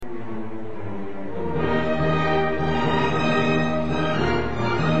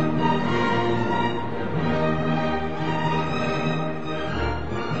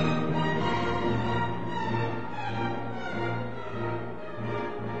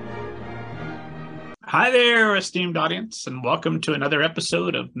Hi there, esteemed audience, and welcome to another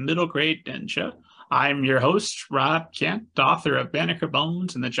episode of Middle Grade Ninja. I'm your host, Rob Kent, author of Banneker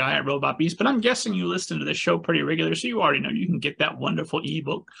Bones and the Giant Robot Beast, but I'm guessing you listen to the show pretty regular, so you already know you can get that wonderful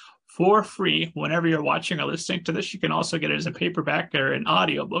ebook for free whenever you're watching or listening to this. You can also get it as a paperback or an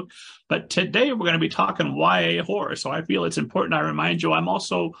audiobook. But today we're going to be talking YA horror, so I feel it's important I remind you I'm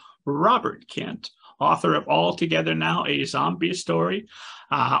also Robert Kent, author of All Together Now, a zombie story.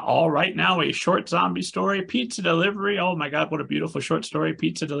 All Right Now, a short zombie story. Pizza Delivery. Oh my God, what a beautiful short story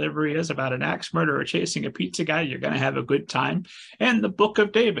Pizza Delivery is, about an axe murderer chasing a pizza guy. You're going to have a good time. And The Book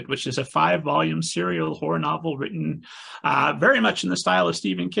of David, which is a 5-volume serial horror novel written very much in the style of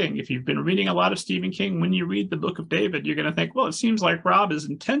Stephen King. If you've been reading a lot of Stephen King, when you read The Book of David, you're going to think, well, it seems like Rob is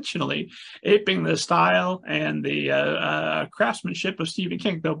intentionally aping the style and the craftsmanship of Stephen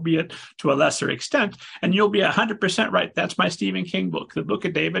King, though be it to a lesser extent. And you'll be 100% right. That's my Stephen King book, The Book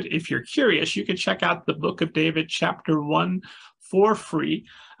of David. If you're curious, you can check out The Book of David Chapter 1 for free.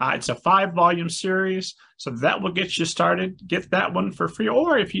 It's a 5-volume series, so that will get you started. Get that one for free.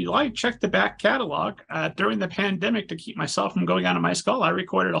 Or if you like, check the back catalog. During the pandemic, to keep myself from going out of my skull, I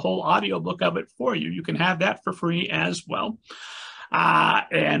recorded a whole audiobook of it for you. You can have that for free as well.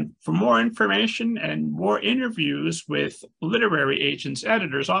 And for more information and more interviews with literary agents,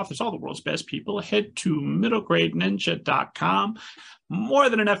 editors, authors, all the world's best people, head to middlegradeninja.com. More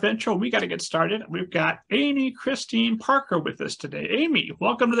than enough intro. We got to get started. We've got Amy Christine Parker with us today. Amy,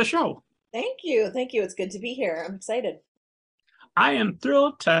 welcome to the show. Thank you. Thank you. It's good to be here. I'm excited. I am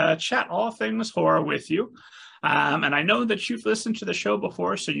thrilled to chat all things horror with you. And I know that you've listened to the show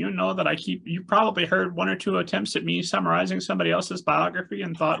before, so you know that you probably heard one or two attempts at me summarizing somebody else's biography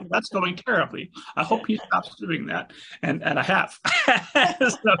and thought, that's going terribly. I hope he stops doing that. And I have.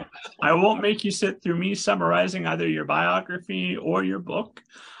 So I won't make you sit through me summarizing either your biography or your book.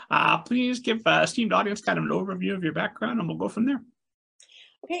 Please give esteemed audience kind of an overview of your background, and we'll go from there.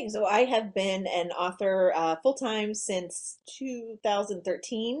 Okay, so I have been an author full-time since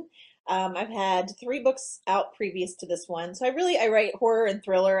 2013. I've had 3 books out previous to this one. So I write horror and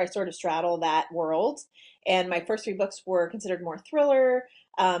thriller. I sort of straddle that world. And my first 3 books were considered more thriller.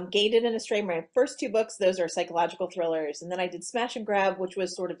 Gated and Astray, my first 2 books, those are psychological thrillers. And then I did Smash and Grab, which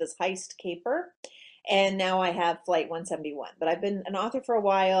was sort of this heist caper. And now I have Flight 171. But I've been an author for a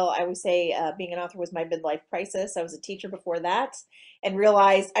while. I would say being an author was my midlife crisis. I was a teacher before that and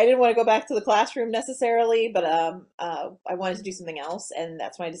realized I didn't want to go back to the classroom necessarily, but I wanted to do something else. And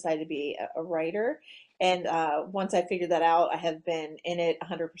that's when I decided to be a writer. And once I figured that out, I have been in it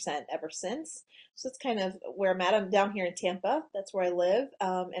 100% ever since. So that's kind of where I'm at. I'm down here in Tampa. That's where I live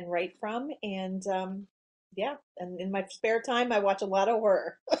and write from. And yeah, and in my spare time, I watch a lot of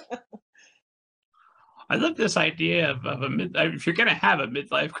horror. I love this idea of if you're going to have a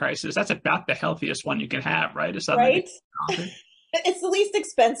midlife crisis, that's about the healthiest one you can have, right? Is suddenly Right? become. It's the least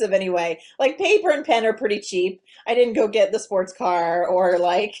expensive anyway. Like paper and pen are pretty cheap. I didn't go get the sports car or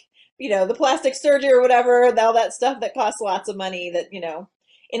the plastic surgery or whatever, all that stuff that costs lots of money that,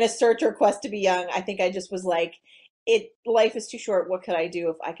 in a search or quest to be young, I think I just was like, life is too short. What could I do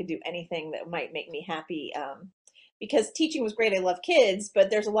if I could do anything that might make me happy? Because teaching was great. I love kids, but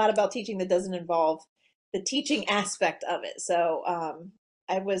there's a lot about teaching that doesn't involve the teaching aspect of it. So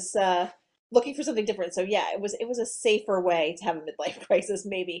I was looking for something different. So yeah, it was a safer way to have a midlife crisis,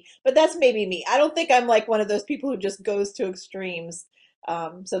 maybe. But that's maybe me. I don't think I'm like one of those people who just goes to extremes.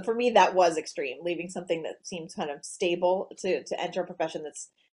 So for me, that was extreme, leaving something that seems kind of stable to enter a profession that's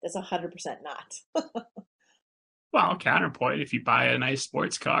 100% not. Well, counterpoint, if you buy a nice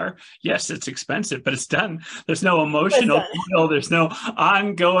sports car, yes, it's expensive, but it's done. There's no emotional Listen, toil. There's no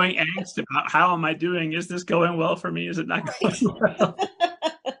ongoing angst about how am I doing? Is this going well for me? Is it not going right? well?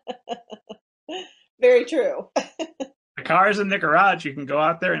 Very true. The car's in the garage. You can go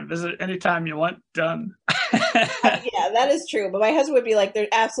out there and visit anytime you want. Done. Yeah, that is true. But my husband would be like, "They're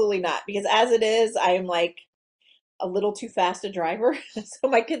absolutely not," because as it is, I am like a little too fast a driver. So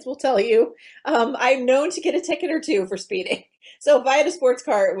my kids will tell you, I'm known to get a ticket or two for speeding. So if I had a sports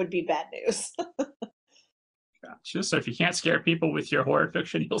car, it would be bad news. Gotcha. So if you can't scare people with your horror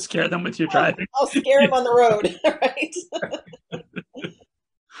fiction, you'll scare them with your driving. I'll scare them on the road, right?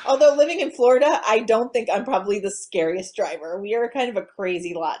 Although living in Florida, I don't think I'm probably the scariest driver. We are kind of a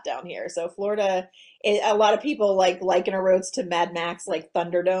crazy lot down here. So Florida, a lot of people liken our roads to Mad Max, like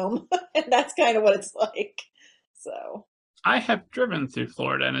Thunderdome, and that's kind of what it's like. So. I have driven through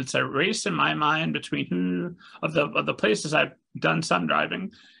Florida, and it's a race in my mind between who of the places I've done some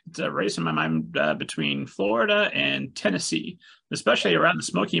driving. It's a race in my mind between Florida and Tennessee, especially around the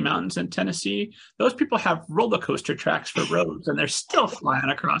Smoky Mountains in Tennessee. Those people have roller coaster tracks for roads, and they're still flying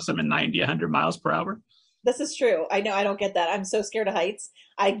across them in 90, 100 miles per hour. This is true. I know I don't get that. I'm so scared of heights.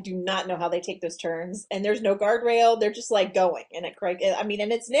 I do not know how they take those turns. And there's no guardrail. They're just like going. And I mean,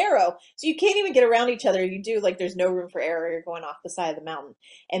 and it's narrow. So you can't even get around each other. You do like there's no room for error. You're going off the side of the mountain.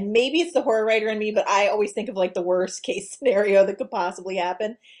 And maybe it's the horror writer in me, but I always think of like the worst case scenario that could possibly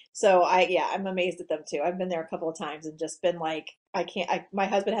happen. So yeah, I'm amazed at them too. I've been there a couple of times and just been like, I can't, my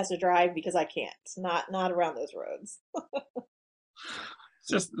husband has to drive because I can't. Not around those roads. It's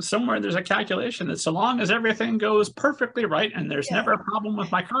just somewhere there's a calculation that so long as everything goes perfectly right and there's Yeah, never a problem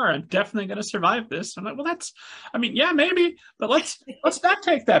with my car, I'm definitely going to survive this. I'm like, well, that's, I mean, yeah, maybe, but let's not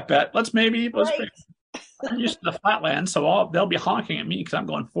take that bet. Let's right. I'm used to the flatland, so they'll be honking at me because I'm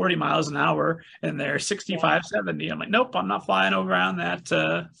going 40 miles an hour and they're Yeah. 65, 70. I'm like, nope, I'm not flying over on that,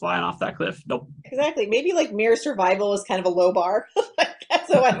 flying off that cliff. Nope. Exactly. Maybe like mere survival is kind of a low bar.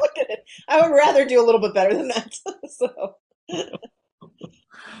 That's how I look at it. I would rather do a little bit better than that. So,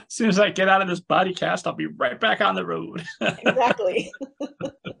 As soon as I get out of this body cast, I'll be right back on the road. exactly.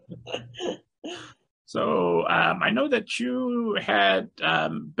 So I know that you had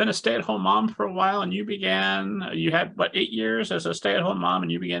been a stay-at-home mom for a while, and you had what, 8 years as a stay-at-home mom,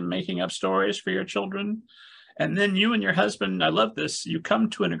 and you began making up stories for your children. And then you and your husband, I love this, you come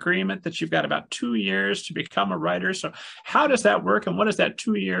to an agreement that you've got about 2 years to become a writer. So how does that work, and what does that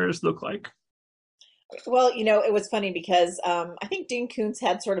 2 years look like? Well, it was funny because I think Dean Koontz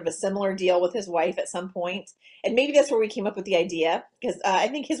had sort of a similar deal with his wife at some point, and maybe that's where we came up with the idea. Because I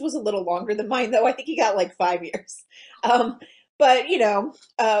think his was a little longer than mine, though. I think he got like 5 years. Um, but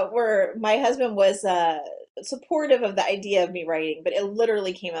where my husband was supportive of the idea of me writing, but it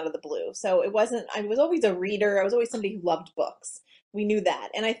literally came out of the blue. So it wasn't. I was always a reader. I was always somebody who loved books. We knew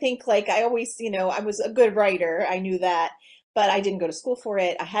that, and I think like I always, I was a good writer. I knew that, but I didn't go to school for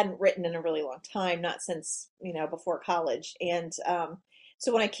it. I hadn't written in a really long time, not since, before college. And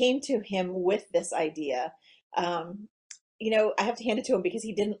so when I came to him with this idea, um, I have to hand it to him because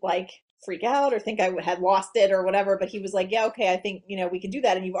he didn't like freak out or think I had lost it or whatever, but he was like, yeah, okay, I think, we can do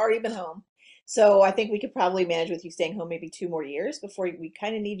that. And you've already been home. So I think we could probably manage with you staying home maybe 2 more years before we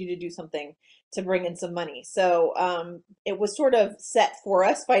kind of need you to do something to bring in some money. So it was sort of set for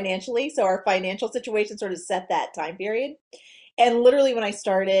us financially. So our financial situation sort of set that time period. And literally when I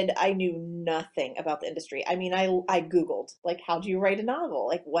started, I knew nothing about the industry. I mean, I Googled like how do you write a novel?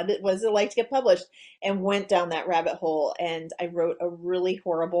 Like what is it like to get published? And went down that rabbit hole and I wrote a really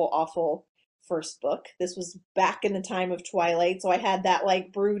horrible, awful first book. This was back in the time of Twilight, so I had that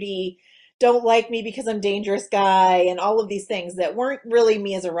like broody, don't like me because I'm dangerous guy and all of these things that weren't really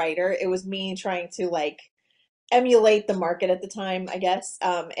me as a writer. It was me trying to like emulate the market at the time, I guess,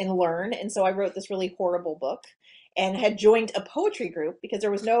 and learn. And so I wrote this really horrible book and had joined a poetry group because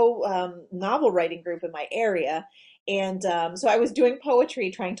there was no novel writing group in my area. And so I was doing poetry,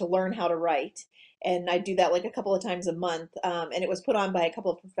 trying to learn how to write. And I do that like a couple of times a month. And it was put on by a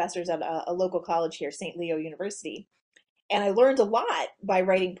couple of professors at a local college here, St. Leo University. And I learned a lot by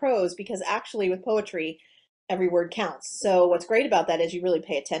writing prose because actually with poetry, every word counts. So what's great about that is you really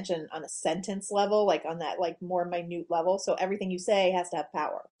pay attention on a sentence level, like on that like more minute level. So everything you say has to have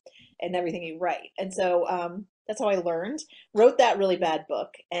power and everything you write. And so that's how I learned. Wrote that really bad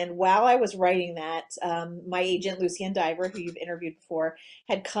book. And while I was writing that, my agent, Lucienne Diver, who you've interviewed before,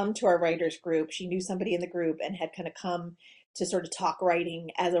 had come to our writers group. She knew somebody in the group and had kind of come to sort of talk writing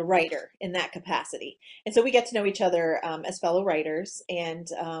as a writer in that capacity. And so we get to know each other as fellow writers, and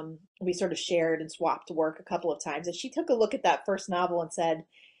we sort of shared and swapped work a couple of times. And she took a look at that first novel and said,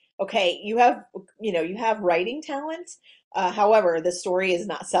 okay, you have writing talent. However, the story is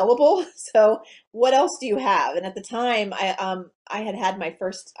not sellable. So what else do you have? And at the time, I had my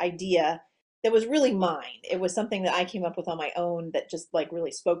first idea that was really mine. It was something that I came up with on my own that just like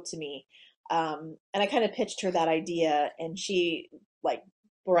really spoke to me. And I kind of pitched her that idea, and she like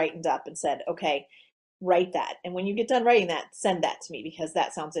brightened up and said, "Okay, write that. And when you get done writing that, send that to me because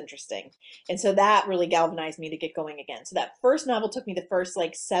that sounds interesting." And so that really galvanized me to get going again. So that first novel took me the first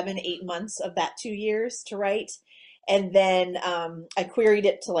like 7, 8 months of that 2 years to write. And then I queried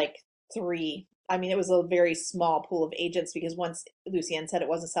it to like three. I mean, it was a very small pool of agents because once Lucienne said it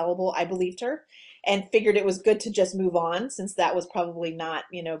wasn't sellable, I believed her and figured it was good to just move on since that was probably not,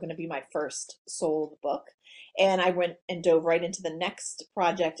 going to be my first sold book. And I went and dove right into the next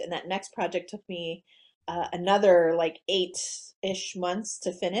project. And that next project took me another like 8-ish months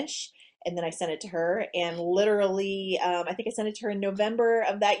to finish. and then I sent it to her. And literally, I think I sent it to her in November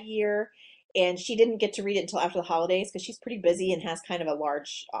of that year, and she didn't get to read it until after the holidays because she's pretty busy and has kind of a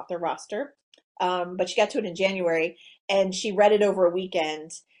large author roster. But she got to it in January, and she read it over a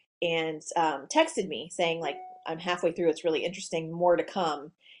weekend and texted me saying like, I'm halfway through. It's really interesting. More to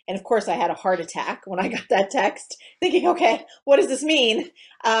come. And of course, I had a heart attack when I got that text, thinking, okay, what does this mean?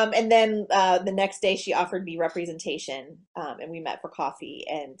 And then the next day, she offered me representation, and we met for coffee,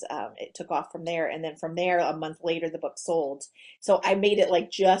 and it took off from there. And then from there, a month later, the book sold. So I made it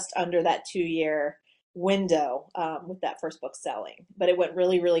like just under that 2 year window with that first book selling, but it went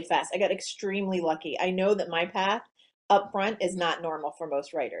really, really fast. I got extremely lucky. I know that my path up front is not normal for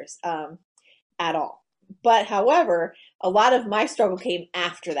most writers at all. But however, a lot of my struggle came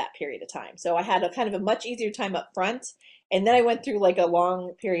after that period of time. So I had a kind of a much easier time up front. And then I went through like a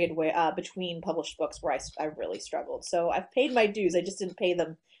long period where, between published books where I really struggled. So I've paid my dues. I just didn't pay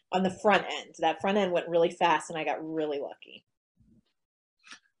them on the front end. That front end went really fast and I got really lucky.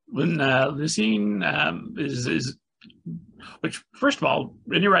 When Lucine is which, first of all,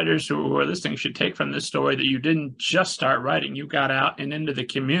 any writers who are listening should take from this story that you didn't just start writing, you got out and into the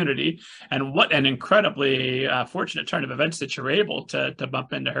community. And what an incredibly fortunate turn of events that you're able to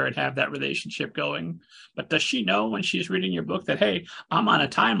bump into her and have that relationship going. But does she know when she's reading your book that, hey, I'm on a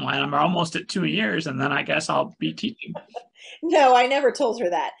timeline, I'm almost at 2 years, and then I guess I'll be teaching? No, I never told her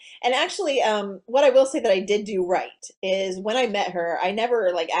that. And actually, what I will say that I did do right is when I met her, I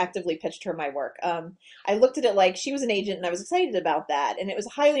never like actively pitched her my work. I looked at it like she was an agent and I was excited about that. And it was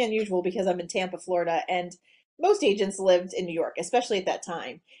highly unusual because I'm in Tampa, Florida, and most agents lived in New York, especially at that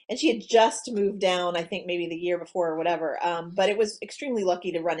time. And she had just moved down, I think maybe the year before or whatever. But it was extremely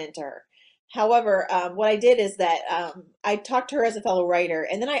lucky to run into her. However, what I did is that I talked to her as a fellow writer,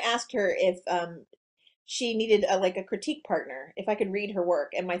 and then I asked her if she needed like a critique partner if I could read her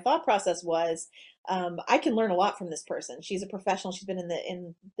work. And my thought process was, I can learn a lot from this person. She's a professional. She's been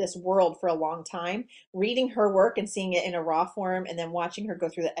in this world for a long time. Reading her work and seeing it in a raw form and then watching her go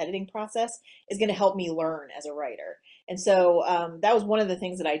through the editing process is going to help me learn as a writer. And so that was one of the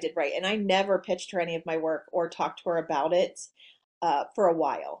things that I did right. And I never pitched her any of my work or talked to her about it for a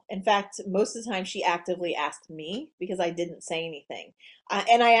while. In fact, most of the time she actively asked me because I didn't say anything.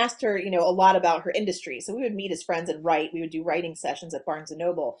 And I asked her, a lot about her industry. So we would meet as friends and write. We would do writing sessions at Barnes and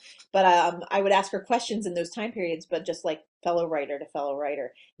Noble. But I would ask her questions in those time periods, but just like fellow writer to fellow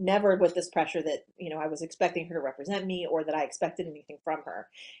writer, never with this pressure that, I was expecting her to represent me or that I expected anything from her.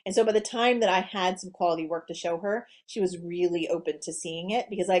 And so by the time that I had some quality work to show her, she was really open to seeing it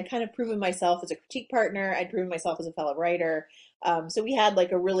because I'd kind of proven myself as a critique partner. I'd proven myself as a fellow writer. So we had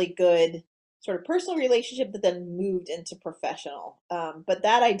like a really good sort of personal relationship that then moved into professional. But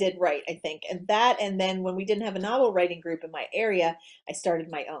that I did right, I think. And then when we didn't have a novel writing group in my area, I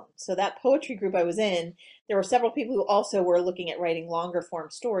started my own. So that poetry group I was in, there were several people who also were looking at writing longer form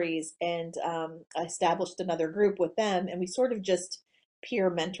stories, and I established another group with them, and we sort of just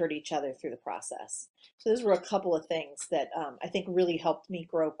peer mentored each other through the process. So those were a couple of things that I think really helped me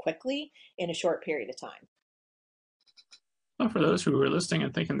grow quickly in a short period of time. Well, for those who are listening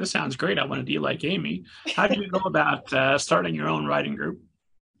and thinking, this sounds great, I want to be like Amy, how do you go about starting your own writing group?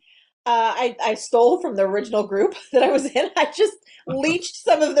 I stole from the original group that I was in. I just leached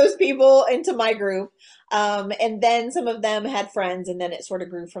some of those people into my group. And then some of them had friends, and then it sort of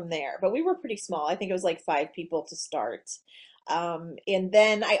grew from there. But we were pretty small. I think it was like 5 people to start. And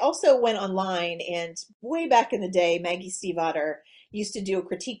then I also went online, and way back in the day, Maggie Stiefvater used to do a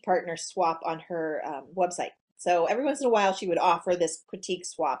critique partner swap on her website. So every once in a while, she would offer this critique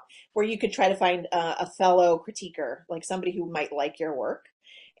swap where you could try to find a fellow critiquer, like somebody who might like your work.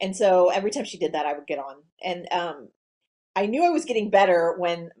 And so every time she did that, I would get on. And I knew I was getting better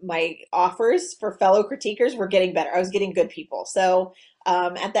when my offers for fellow critiquers were getting better. I was getting good people. So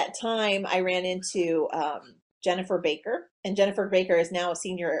at that time, I ran into Jennifer Baker, and Jennifer Baker is now a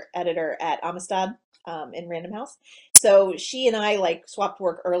senior editor at Amistad in Random House. So she and I like swapped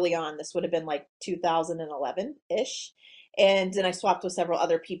work early on. This would have been like 2011-ish. And then I swapped with several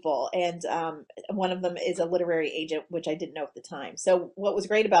other people, and one of them is a literary agent, which I didn't know at the time. So what was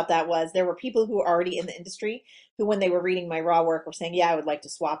great about that was there were people who were already in the industry who, when they were reading my raw work, were saying, yeah, I would like to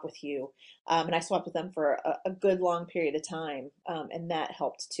swap with you. And I swapped with them for a good long period of time, and that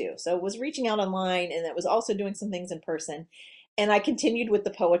helped too. So it was reaching out online, and it was also doing some things in person. And I continued with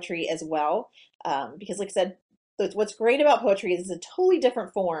the poetry as well, because like I said, what's great about poetry is it's a totally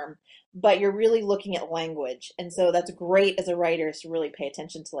different form, but you're really looking at language. And so that's great as a writer is to really pay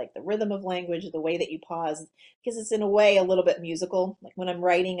attention to like the rhythm of language, the way that you pause, because it's in a way a little bit musical. Like when I'm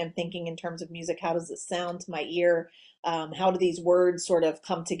writing, I'm thinking in terms of music, how does it sound to my ear? How do these words sort of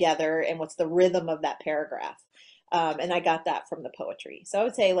come together and what's the rhythm of that paragraph? And I got that from the poetry. So I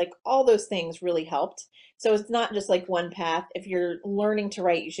would say like all those things really helped. So it's not just like one path. If you're learning to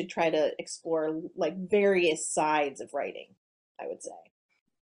write, you should try to explore like various sides of writing, I would say.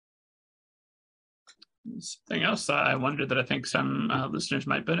 Something else I wonder that I think some listeners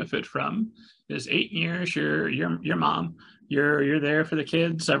might benefit from is 8 years. Your mom. You're there for the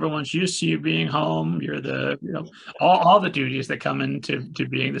kids. Everyone's used to you being home. You're the all the duties that come into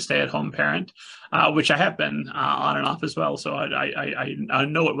being the stay-at-home parent, which I have been on and off as well. So I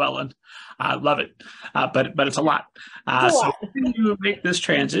know it well and I love it. But it's a lot. So when you make this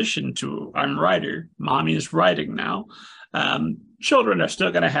transition to I'm a writer, mommy is writing now. Children are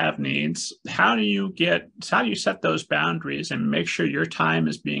still going to have needs. How do you set those boundaries and make sure your time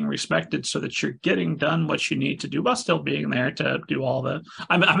is being respected so that you're getting done what you need to do while still being there to do all the,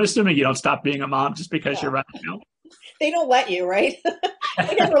 I'm assuming you don't stop being a mom just because you're writing now. They don't let you, right?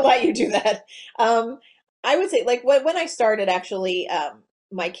 They never let you do that. I would say like when I started actually,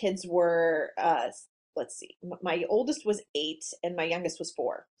 my kids were, let's see, my oldest was 8 and my youngest was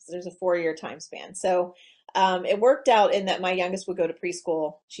 4. So there's a 4-year time span. So it worked out in that my youngest would go to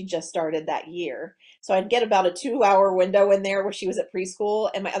preschool. She just started that year. So I'd get about a 2-hour window in there where she was at preschool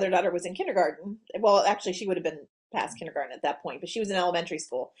and my other daughter was in kindergarten. Well, actually, she would have been past kindergarten at that point, but she was in elementary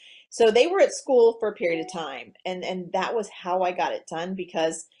school. So they were at school for a period of time. And that was how I got it done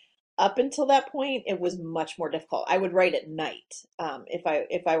because up until that point, it was much more difficult. I would write at night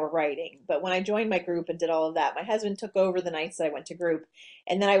if I were writing. But when I joined my group and did all of that, my husband took over the nights that I went to group.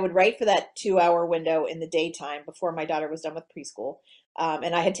 And then I would write for that 2-hour window in the daytime before my daughter was done with preschool.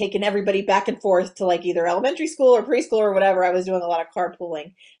 And I had taken everybody back and forth to like either elementary school or preschool or whatever. I was doing a lot of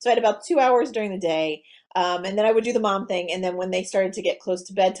carpooling. So I had about 2 hours during the day. And then I would do the mom thing. And then when they started to get close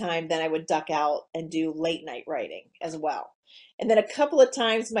to bedtime, then I would duck out and do late night writing as well. And then a couple of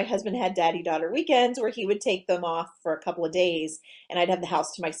times my husband had daddy-daughter weekends where he would take them off for a couple of days and I'd have the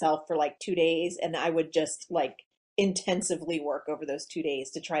house to myself for like 2 days and I would just like intensively work over those 2 days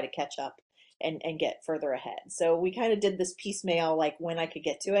to try to catch up and get further ahead. So we kind of did this piecemeal like when I could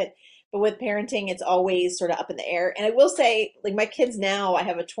get to it. But with parenting, it's always sort of up in the air. And I will say, like my kids now, I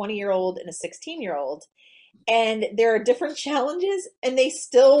have a 20-year-old and a 16-year-old. And there are different challenges and they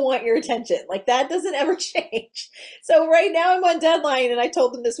still want your attention. Like that doesn't ever change. So right now I'm on deadline and I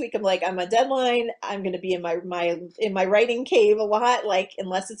told them this week, I'm like, I'm on deadline. I'm going to be in my writing cave a lot. Like,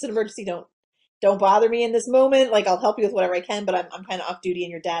 unless it's an emergency, don't bother me in this moment. Like I'll help you with whatever I can, but I'm kind of off duty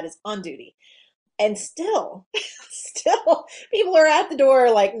and your dad is on duty. And still, still people are at the door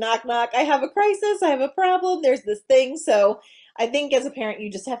like knock, knock. I have a crisis. I have a problem. There's this thing. So I think as a parent,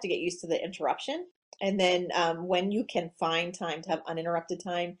 you just have to get used to the interruption. And then when you can find time to have uninterrupted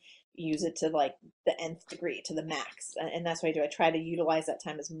time, use it to like the nth degree, to the max. And that's what I do. I try to utilize that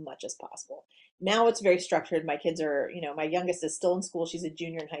time as much as possible. Now it's very structured. My kids are, my youngest is still in school. She's a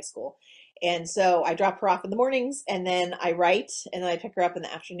junior in high school. And so I drop her off in the mornings and then I write and then I pick her up in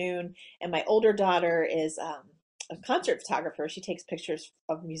the afternoon. And my older daughter is a concert photographer. She takes pictures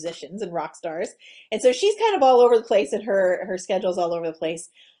of musicians and rock stars. And so she's kind of all over the place and her schedule's all over the place.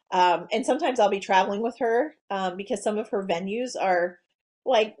 And sometimes I'll be traveling with her because some of her venues are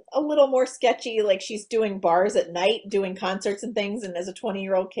like a little more sketchy. Like she's doing bars at night, doing concerts and things. And as a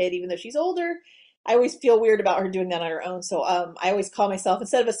 20-year-old kid, even though she's older, I always feel weird about her doing that on her own. So I always call myself,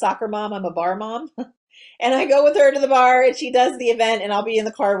 instead of a soccer mom, I'm a bar mom. And I go with her to the bar and she does the event and I'll be in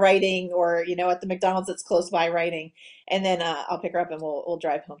the car writing or, at the McDonald's that's close by writing. And then I'll pick her up and we'll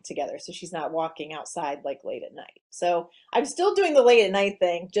drive home together. So she's not walking outside like late at night. So I'm still doing the late at night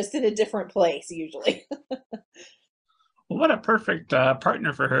thing, just in a different place usually. Well, what a perfect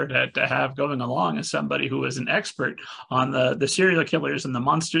partner for her to have going along as somebody who is an expert on the serial killers and the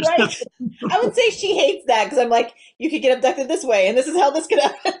monsters. Right. I would say she hates that because I'm like, you could get abducted this way and this is how this could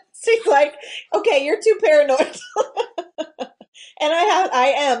happen. She's like, okay, you're too paranoid. And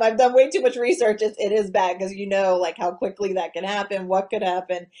I've done way too much research. It is bad because like how quickly that can happen, what could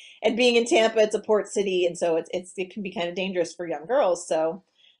happen. And being in Tampa, it's a port city. And so it can be kind of dangerous for young girls. So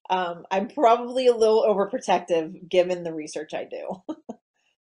I'm probably a little overprotective given the research I do.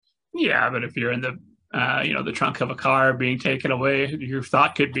 Yeah, but if you're in the trunk of a car being taken away, your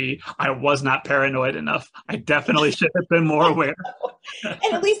thought could be, I was not paranoid enough. I definitely should have been more aware.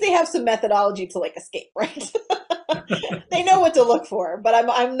 And at least they have some methodology to like escape, right? They know what to look for, but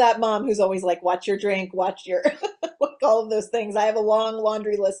I'm that mom who's always like, watch your drink, watch your like all of those things. I have a long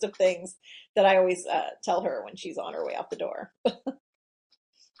laundry list of things that I always tell her when she's on her way out the door.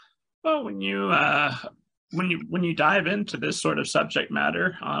 Well, when you dive into this sort of subject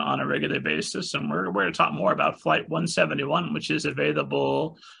matter on a regular basis, and we're going to talk more about Flight 171, which is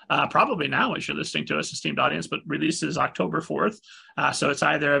available probably now as you're listening to us, esteemed audience, but releases October 4th. So it's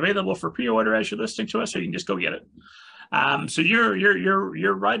either available for pre-order as you're listening to us, or you can just go get it. So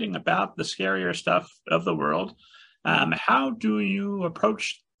you're writing about the scarier stuff of the world. How do you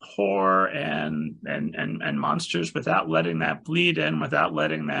approach horror and monsters without letting that bleed in, without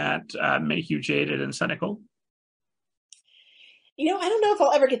letting that make you jaded and cynical? I don't know if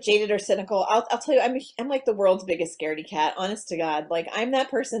I'll ever get jaded or cynical. I'll tell you, I'm like the world's biggest scaredy cat, honest to God. Like I'm that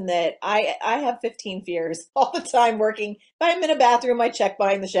person that I have 15 fears all the time working. If I'm in a bathroom, I check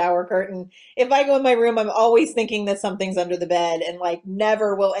behind the shower curtain. If I go in my room, I'm always thinking that something's under the bed, and like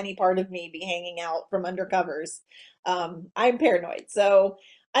never will any part of me be hanging out from under covers. I'm paranoid, so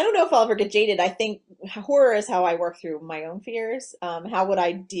I don't know if I'll ever get jaded. I think horror is how I work through my own fears. How would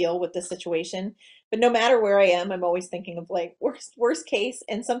I deal with the situation? But no matter where I am, I'm always thinking of like worst case,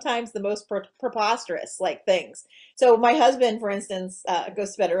 and sometimes the most preposterous like things. So my husband, for instance,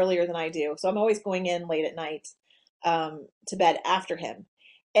 goes to bed earlier than I do, so I'm always going in late at night to bed after him,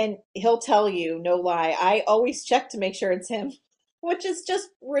 and he'll tell you, no lie, I always check to make sure it's him, which is just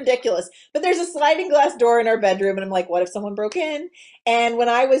ridiculous. But there's a sliding glass door in our bedroom, and I'm like, what if someone broke in? And when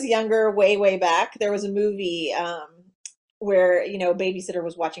I was younger, way back, there was a movie. Where a babysitter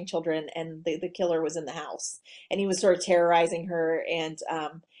was watching children and the killer was in the house and he was sort of terrorizing her, and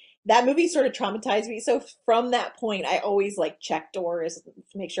that movie sort of traumatized me. So from that point I always like check doors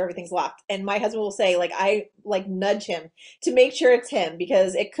to make sure everything's locked, and my husband will say like I like nudge him to make sure it's him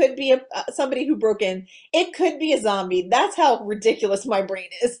because it could be somebody who broke in, it could be a zombie. That's how ridiculous my brain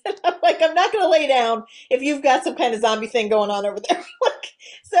is. And I'm like, I'm not going to lay down if you've got some kind of zombie thing going on over there. Like,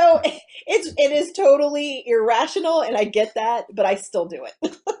 so it is totally irrational, and I get that, but I still do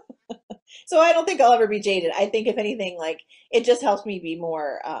it. So I don't think I'll ever be jaded. I think if anything, like it just helps me be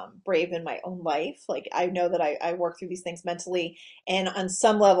more brave in my own life. Like I know that I work through these things mentally, and on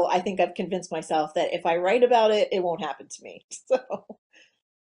some level, I think I've convinced myself that if I write about it, it won't happen to me. So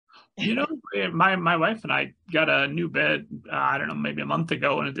You know, my wife and I got a new bed, I don't know, maybe a month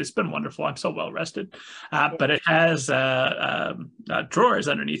ago, and it's been wonderful. I'm so well rested. yeah. But it has drawers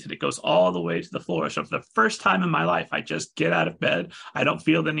underneath it. It goes all the way to the floor. So for the first time in my life, I just get out of bed. I don't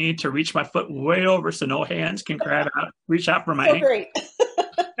feel the need to reach my foot way over so no hands can grab out, reach out for my So ankle. great.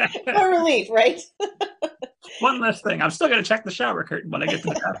 What a relief, right? One less thing. I'm still going to check the shower curtain when I get to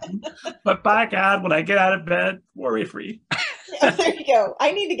the bathroom. But by God, when I get out of bed, worry free. Yeah, there you go.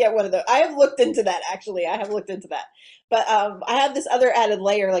 I need to get one of those. I have looked into that actually. I have looked into that. But I have this other added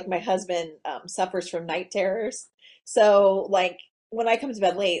layer. Like my husband suffers from night terrors. So like when I come to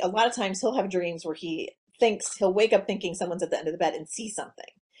bed late, a lot of times he'll have dreams where he'll wake up thinking someone's at the end of the bed and see something.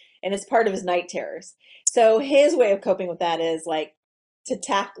 And it's part of his night terrors. So his way of coping with that is like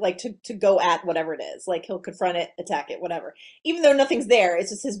to go at whatever it is. Like he'll confront it, attack it, whatever. Even though nothing's there,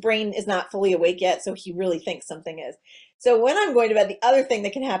 it's just his brain is not fully awake yet, so he really thinks something is. So when I'm going to bed, the other thing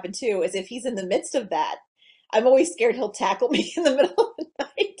that can happen too is if he's in the midst of that, I'm always scared he'll tackle me in the middle of the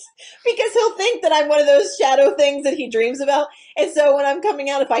night because he'll think that I'm one of those shadow things that he dreams about. And so when I'm coming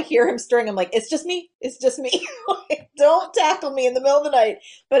out, if I hear him stirring, I'm like, it's just me. It's just me. Like, don't tackle me in the middle of the night.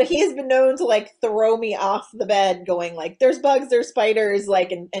 But he has been known to like throw me off the bed going like, there's bugs, there's spiders,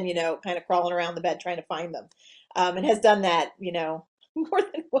 like, and kind of crawling around the bed trying to find them. And has done that, more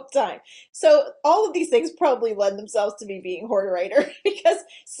than one time. So all of these things probably lend themselves to me being a horror writer because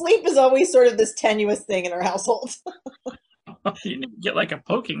sleep is always sort of this tenuous thing in our household. You need to get like a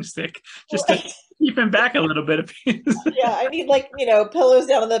poking stick just to Right. keep him back a little bit. Yeah, I need like, pillows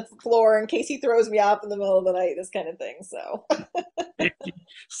down on the floor in case he throws me off in the middle of the night, this kind of thing. So,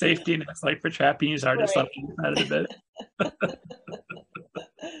 Safety nets like for trapeze artists right. left out of the bed.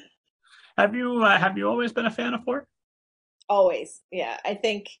 Have you always been a fan of horror? Always. Yeah. I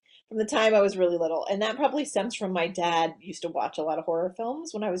think from the time I was really little, and that probably stems from my dad used to watch a lot of horror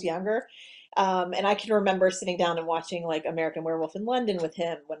films when I was younger. And I can remember sitting down and watching like American Werewolf in London with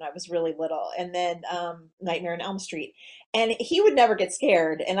him when I was really little, and then Nightmare on Elm Street. And he would never get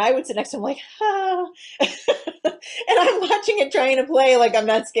scared, and I would sit next to him like, ah. And I'm watching it trying to play like I'm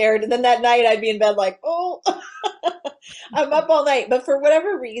not scared. And then that night I'd be in bed like, oh, I'm up all night. But for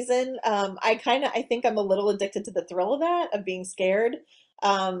whatever reason, I think I'm a little addicted to the thrill of that, of being scared.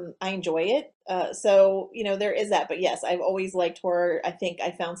 I enjoy it. So there is that. But yes, I've always liked horror. I think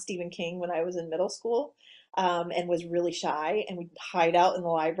I found Stephen King when I was in middle school. and was really shy and would hide out in the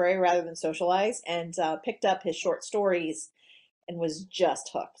library rather than socialize, and picked up his short stories and was just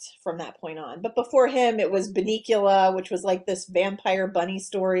hooked from that point on. But before him, it was Bunnicula, which was like this vampire bunny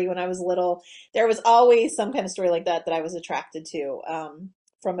story when I was little. There was always some kind of story like that that I was attracted to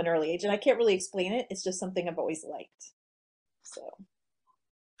from an early age. And I can't really explain it. It's just something I've always liked. So,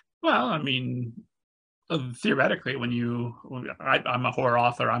 Well, I mean, theoretically, I'm a horror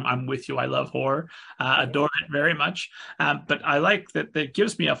author. I'm with you. I love horror, adore it very much. But I like that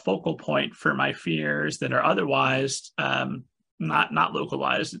gives me a focal point for my fears that are otherwise not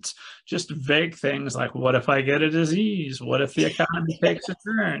localized. It's just vague things like, what if I get a disease? What if the economy takes a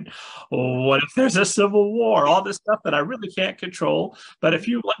turn? What if there's a civil war? All this stuff that I really can't control. But if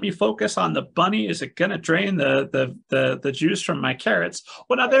you let me focus on the bunny, is it going to drain the juice from my carrots?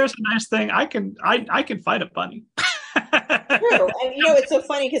 Well, now there's a nice thing. I can fight a bunny. true. And it's so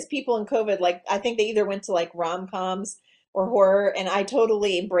funny because people in COVID, like, I think they either went to like rom-coms or horror, and I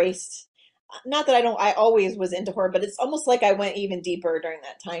totally embraced, not that I always was into horror, but it's almost like I went even deeper during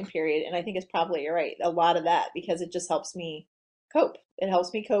that time period. And I think it's probably, you're right, a lot of that, because it just helps me cope. It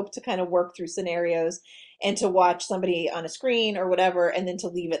helps me cope to kind of work through scenarios and to watch somebody on a screen or whatever, and then to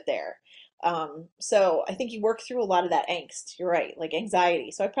leave it there. So I think you work through a lot of that angst. You're right, like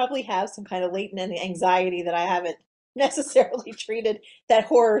anxiety. So I probably have some kind of latent anxiety that I haven't necessarily treated, that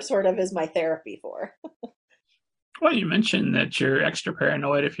horror sort of is my therapy for. Well, you mentioned that you're extra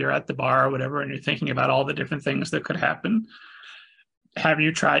paranoid if you're at the bar or whatever, and you're thinking about all the different things that could happen. Have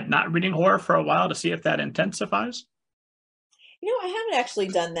you tried not reading horror for a while to see if that intensifies? I haven't actually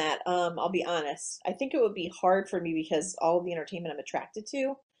done that. I'll be honest. I think it would be hard for me because all of the entertainment I'm attracted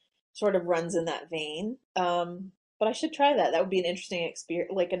to sort of runs in that vein. But I should try that. That would be an interesting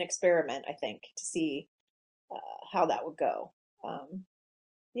like an experiment, I think, to see how that would go.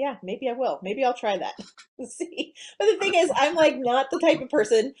 Yeah, maybe I will. Maybe I'll try that. Let's see. But the thing is, I'm like not the type of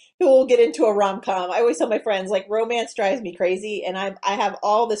person who will get into a rom-com. I always tell my friends, like, romance drives me crazy, and I have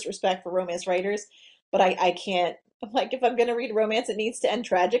all this respect for romance writers, but I can't. I'm like, if I'm going to read romance, it needs to end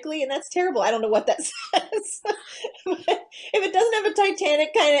tragically, and that's terrible. I don't know what that says. But if it doesn't have a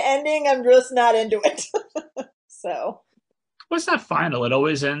Titanic kind of ending, I'm just not into it. So, Well, it's not final. It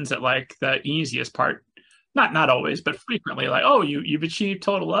always ends at like the easiest part. Not always, but frequently. Like, oh, you've achieved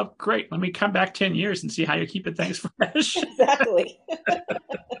total love. Great. Let me come back 10 years and see how you're keeping things fresh. exactly.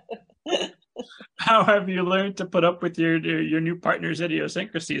 How have you learned to put up with your new partner's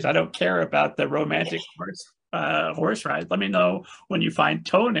idiosyncrasies? I don't care about the romantic horse ride. Let me know when you find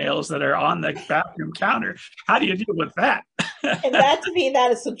toenails that are on the bathroom counter. How do you deal with that? And that, to me,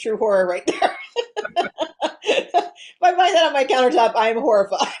 that is some true horror right there. If I find that on my countertop, I'm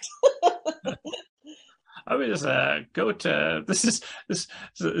horrified. I always go to this is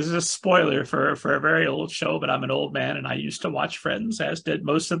a spoiler for a very old show, but I'm an old man and I used to watch Friends, as did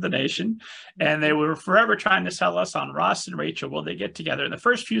most of the nation, and they were forever trying to sell us on Ross and Rachel. Will they get together? In the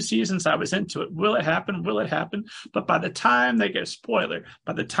first few seasons, I was into it. Will it happen? Will it happen? But by the time they get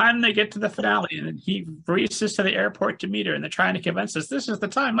by the time they get to the finale and he races to the airport to meet her and they're trying to convince us this is the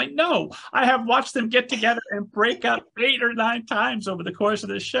time, like, no, I have watched them get together and break up 8 or 9 times over the course of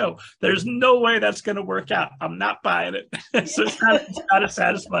this show. There's no way that's going to work out. I'm not buying it. So it's not a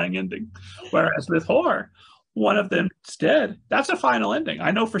satisfying ending. Whereas with horror, one of them is dead. That's a final ending. I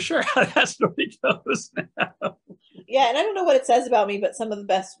know for sure how that story goes now. Yeah, and I don't know what it says about me, but some of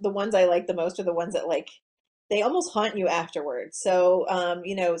the ones I like the most are the ones that, like, they almost haunt you afterwards. So,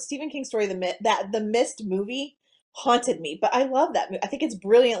 Stephen King's story, the Mist movie haunted me, but I love that movie. I think it's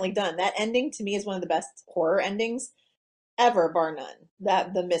brilliantly done. That ending to me is one of the best horror endings ever, bar none.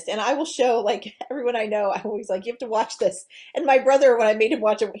 That The Mist, and I will show like everyone I know. I'm always like, you have to watch this. And my brother, when I made him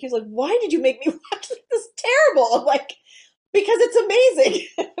watch it, he was like, "Why did you make me watch this? This is terrible." I'm like, "Because it's amazing."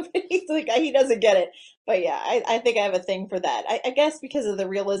 But he's like, he doesn't get it. But yeah, I think I have a thing for that. I guess because of the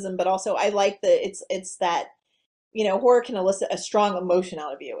realism, but also I like that it's that horror can elicit a strong emotion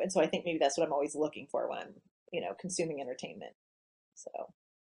out of you, and so I think maybe that's what I'm always looking for when I'm consuming entertainment. So.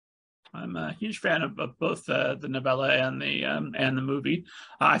 I'm a huge fan of both the novella and the movie.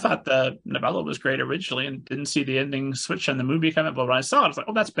 I thought the novella was great originally and didn't see the ending switch on the movie coming, but when I saw it, I was like,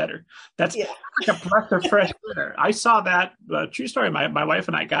 oh, that's better. That's Yeah. like a breath of fresh air. I saw that, true story, my wife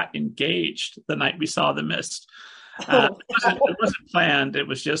and I got engaged the night we saw The Mist. It wasn't planned. It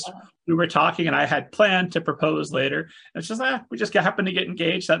was just we were talking, and I had planned to propose later. It's just we just happened to get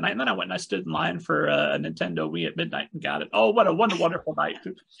engaged that night, and then I went and I stood in line for a Nintendo Wii at midnight and got it. Oh, what a wonderful night!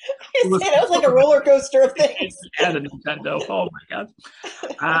 It was like a roller coaster of things. And a Nintendo. Oh my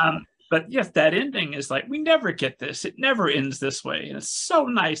god! But yes, that ending is like, we never get this. It never ends this way. And it's so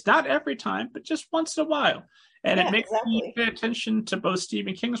nice. Not every time, but just once in a while. And it Yeah, makes me exactly. pay attention to both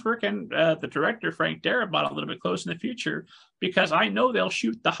Stephen King's work and the director, Frank Darabont, a little bit close in the future, because I know they'll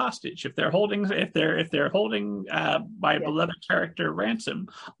shoot the hostage. If they're holding my Yeah. beloved character ransom,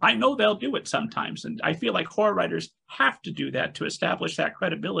 I know they'll do it sometimes. And I feel like horror writers have to do that to establish that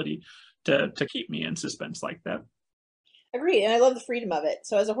credibility to keep me in suspense like that. Agreed, and I love the freedom of it.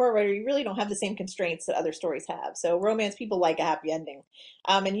 So as a horror writer, you really don't have the same constraints that other stories have. So romance people like a happy ending,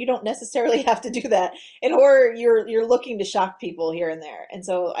 and you don't necessarily have to do that. In horror, you're looking to shock people here and there, and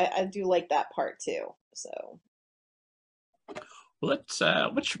so I do like that part too. So Well, let's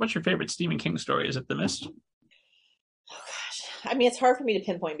what's your favorite Stephen King story? Is it The Mist? oh gosh, I mean, it's hard for me to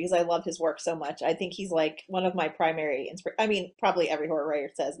pinpoint because I love his work so much. I think he's like one of my primary inspir I mean, probably every horror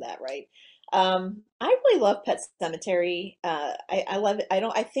writer says that, right? I really love Pet Cemetery. I love it.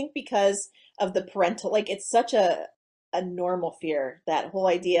 I think because of the parental, like it's such a normal fear, that whole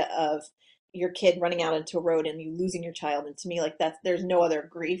idea of your kid running out into a road and you losing your child. And to me, like that's there's no other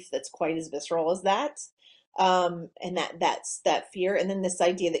grief that's quite as visceral as that. And that's that fear. And then this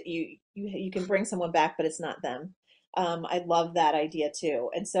idea that you can bring someone back, but it's not them. I love that idea too.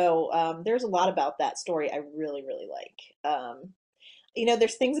 And so there's a lot about that story I really, really like.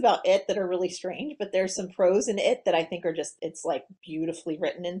 There's things about it that are really strange, but there's some prose in it that I think are just, it's like beautifully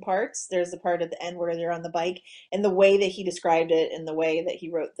written in parts. There's the part at the end where they're on the bike, and the way that he described it and the way that he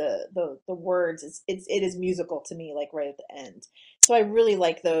wrote the words, it is musical to me, like right at the end. So I really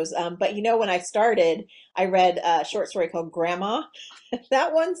like those. But when I started, I read a short story called Grandma.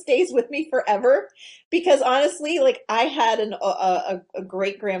 That one stays with me forever because honestly, like I had a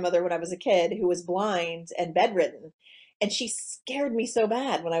great grandmother when I was a kid who was blind and bedridden. And she scared me so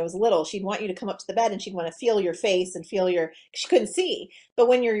bad when I was little. She'd want you to come up to the bed and she'd want to feel your face and feel your, she couldn't see. But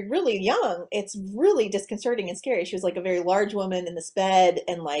when you're really young, it's really disconcerting and scary. She was like a very large woman in this bed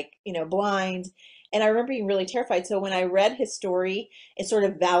and like, blind. And I remember being really terrified. So when I read his story, it sort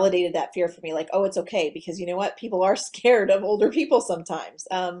of validated that fear for me. Like, oh, it's okay because you know what? People are scared of older people sometimes.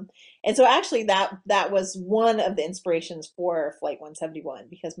 And so actually that was one of the inspirations for Flight 171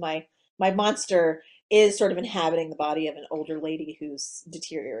 because my monster is sort of inhabiting the body of an older lady who's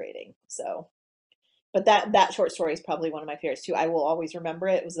deteriorating. So, but that short story is probably one of my favorites too. I will always remember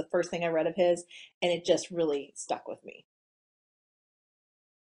it. It was the first thing I read of his, and it just really stuck with me.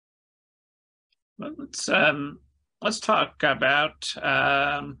 Well, let's talk about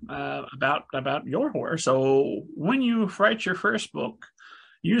your horror. So when you write your first book,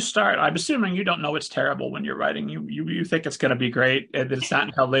 you start. I'm assuming you don't know it's terrible when you're writing. You think it's going to be great, and it's not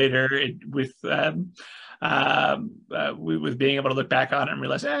until later with being able to look back on it and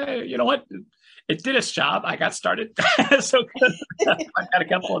realize, hey, you know what? It did its job. I got started. So I got a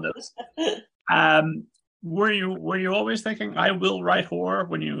couple of those. Um, were you always thinking I will write horror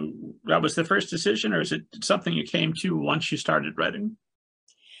when that was the first decision, or is it something you came to once you started writing?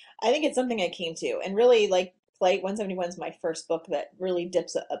 I think it's something I came to, and really like Flight 171 is my first book that really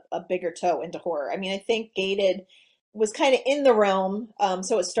dips a bigger toe into horror. I mean, I think Gated was kind of in the realm,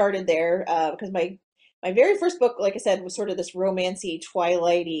 so it started there because my very first book, like I said, was sort of this romancy,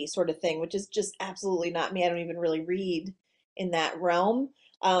 twilighty sort of thing, which is just absolutely not me. I don't even really read in that realm.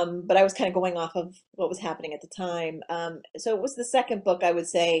 But I was kind of going off of what was happening at the time. So it was the second book I would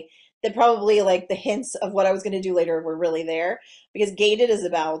say that probably like the hints of what I was going to do later were really there because Gated is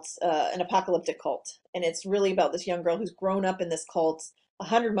about an apocalyptic cult, and it's really about this young girl who's grown up in this cult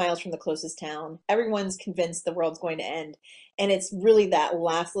 100 miles from the closest town. Everyone's convinced the world's going to end, and it's really that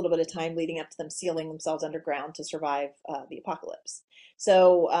last little bit of time leading up to them sealing themselves underground to survive the apocalypse.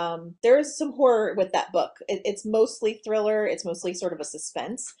 So there's some horror with that book. It's mostly thriller. It's mostly sort of a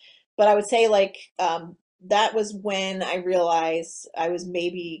suspense, but I would say like that was when I realized I was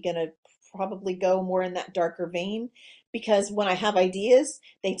maybe gonna probably go more in that darker vein because when I have ideas,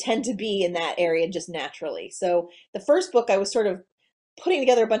 they tend to be in that area just naturally. So the first book I was sort of putting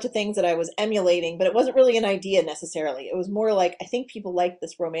together a bunch of things that I was emulating, but it wasn't really an idea necessarily. It was more like, I think people like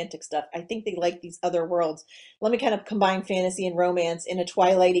this romantic stuff. I think they like these other worlds. Let me kind of combine fantasy and romance in a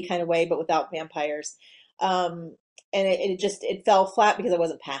Twilighty kind of way, but without vampires. And it fell flat because I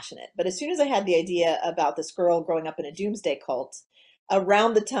wasn't passionate. But as soon as I had the idea about this girl growing up in a doomsday cult,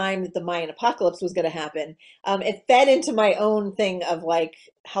 around the time that the Mayan apocalypse was going to happen, it fed into my own thing of like,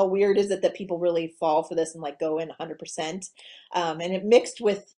 how weird is it that people really fall for this and like go in 100%. And it mixed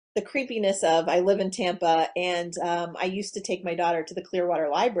with the creepiness of I live in Tampa, and I used to take my daughter to the Clearwater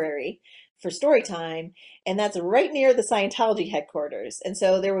Library for story time, and that's right near the Scientology headquarters. And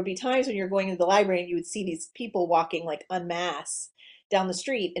so there would be times when you're going into the library and you would see these people walking like en masse down the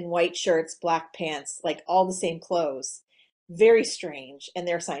street in white shirts, black pants, like all the same clothes. Very strange, and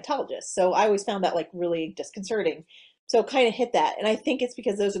they're Scientologists. So I always found that like really disconcerting. So kind of hit that. And I think it's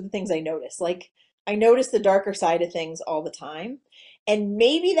because those are the things I notice. Like I notice the darker side of things all the time. And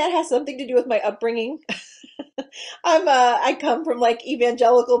maybe that has something to do with my upbringing. I come from like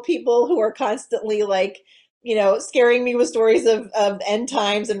evangelical people who are constantly like, scaring me with stories of end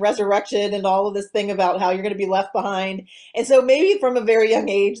times and resurrection and all of this thing about how you're going to be left behind. And so maybe from a very young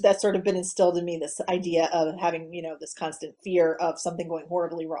age, that's sort of been instilled in me, this idea of having, this constant fear of something going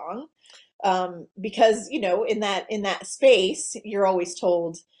horribly wrong. Because, in that space, you're always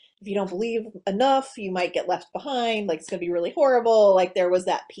told if you don't believe enough, you might get left behind. Like it's going to be really horrible. Like there was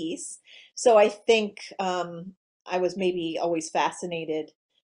that piece. So I think I was maybe always fascinated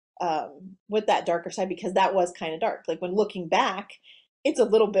with that darker side because that was kind of dark. Like when looking back, it's a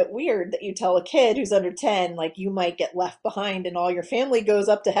little bit weird that you tell a kid who's under 10, like you might get left behind and all your family goes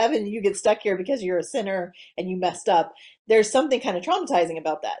up to heaven and you get stuck here because you're a sinner and you messed up. There's something kind of traumatizing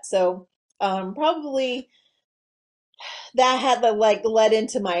about that. So probably that had the like led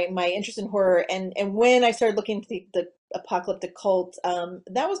into my interest in horror, and when I started looking into the apocalyptic cult,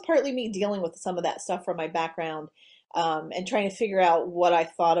 that was partly me dealing with some of that stuff from my background, and trying to figure out what I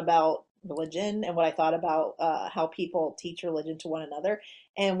thought about religion and what I thought about how people teach religion to one another,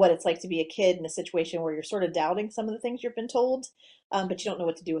 and what it's like to be a kid in a situation where you're sort of doubting some of the things you've been told, but you don't know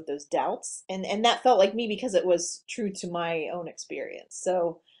what to do with those doubts, and that felt like me because it was true to my own experience.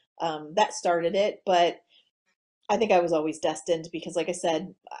 So that started it, but I think I was always destined because, like I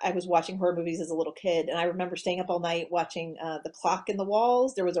said, I was watching horror movies as a little kid, and I remember staying up all night watching The Clock in the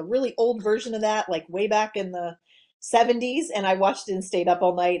Walls. There was a really old version of that, like way back in the 70s, and I watched it and stayed up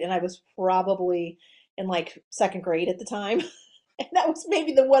all night, and I was probably in like second grade at the time. And that was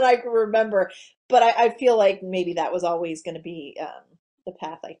maybe the one I can remember, but I feel like maybe that was always going to be the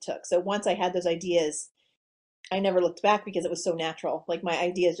path I took. So once I had those ideas, I never looked back because it was so natural. Like my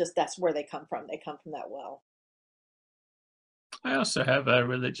ideas, just that's where they come from. They come from that well. I also have a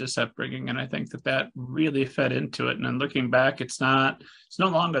religious upbringing, and I think that that really fed into it. And then looking back, it's no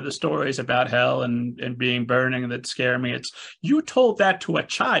longer the stories about hell and being burning that scare me. It's you told that to a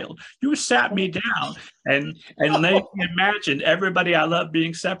child. You sat me down and made me imagine everybody I love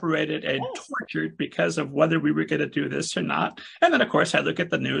being separated and Yes. tortured because of whether we were going to do this or not. And then, of course, I look at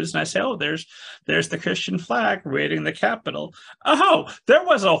the news and I say, oh, there's the Christian flag raiding the Capitol. Oh, there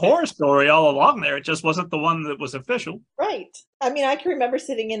was a horror story all along there. It just wasn't the one that was official. Right. I mean, I can remember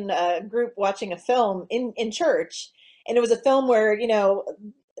sitting in a group watching a film in church, and it was a film where,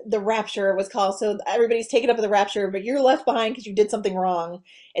 the rapture was called. So everybody's taken up with the rapture, but you're left behind because you did something wrong.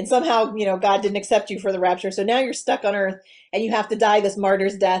 And somehow, God didn't accept you for the rapture. So now you're stuck on earth and you have to die this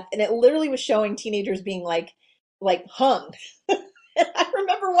martyr's death. And it literally was showing teenagers being like hung. And I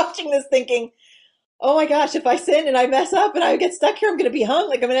remember watching this thinking, oh my gosh, if I sin and I mess up and I get stuck here, I'm going to be hung.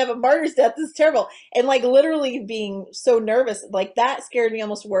 Like I'm going to have a martyr's death. This is terrible. And like literally being so nervous, like that scared me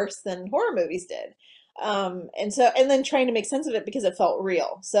almost worse than horror movies did. And then trying to make sense of it because it felt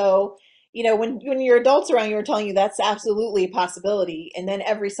real. So, when your adults around you are telling you that's absolutely a possibility, and then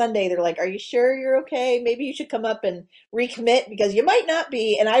every Sunday they're like, "Are you sure you're okay? Maybe you should come up and recommit because you might not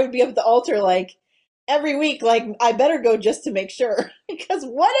be." And I would be up at the altar like every week, like I better go just to make sure because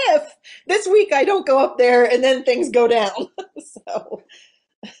what if this week I don't go up there and then things go down? So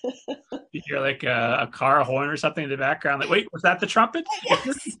You hear like a car horn or something in the background. Like, wait, was that the trumpet? Is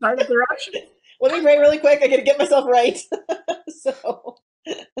this the yes, start of the eruption? let me pray really quick. I got to get myself right. So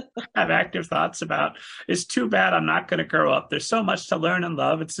I have active thoughts about. It's too bad I'm not going to grow up. There's so much to learn and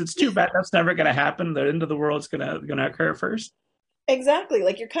love. It's too bad that's never going to happen. The end of the world's gonna occur first. exactly.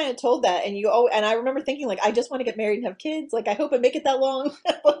 Like you're kind of told that, and I remember thinking like, I just want to get married and have kids. Like I hope I make it that long.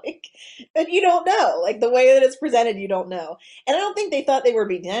 Like, but you don't know. Like the way that it's presented, you don't know. And I don't think they thought they were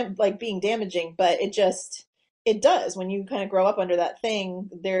being damaging, but it does when you kind of grow up under that thing.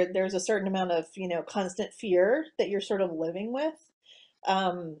 There's a certain amount of constant fear that you're sort of living with.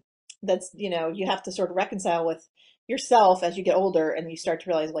 Um, that's you have to sort of reconcile with yourself as you get older, and you start to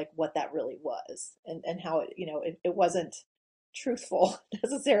realize like what that really was, and how it wasn't truthful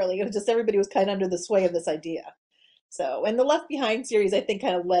necessarily. It was just everybody was kind of under the sway of this idea. So, and the Left Behind series, I think,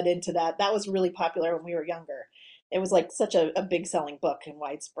 kind of led into that. That was really popular when we were younger. It was like such a big selling book and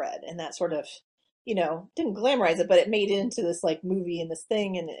widespread, and that sort of, didn't glamorize it, but it made it into this like movie and this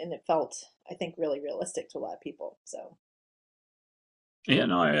thing, and it felt, I think, really realistic to a lot of people. So, Yeah,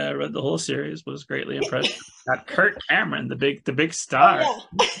 no, I read the whole series. Was greatly impressed. Got Kurt Cameron, the big oh star. yeah,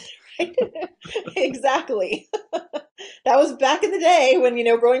 right, exactly. That was back in the day when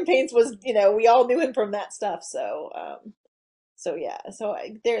Growing Pains was we all knew him from that stuff. So So yeah, so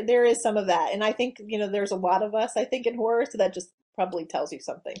there is some of that, and I think there's a lot of us I think in horror, so that just probably tells you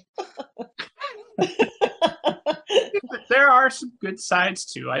something. But there are some good sides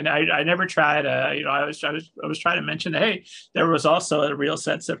too. I never tried. I was trying to mention that, hey, there was also a real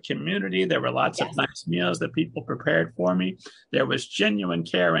sense of community. There were lots of Yes. nice meals that people prepared for me. There was genuine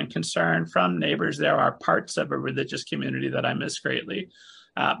care and concern from neighbors. There are parts of a religious community that I miss greatly,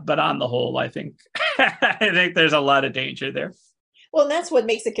 but on the whole, I think I think there's a lot of danger there. Well, and that's what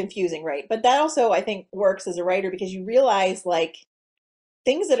makes it confusing, right? But that also I think works as a writer because you realize like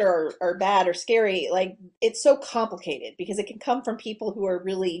things that are bad or scary, like it's so complicated because it can come from people who are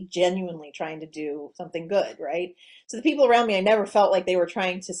really genuinely trying to do something good, right? So the people around me, I never felt like they were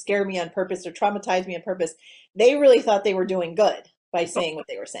trying to scare me on purpose or traumatize me on purpose. They really thought they were doing good by saying what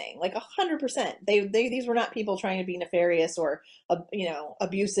they were saying, like 100%. They these were not people trying to be nefarious or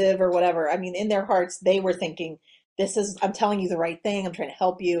abusive or whatever. I mean, in their hearts, they were thinking, "This is I'm telling you the right thing. I'm trying to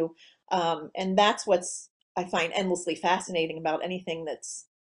help you," and that's what's I find endlessly fascinating about anything that's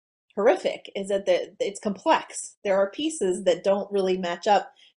horrific is that it's complex. There are pieces that don't really match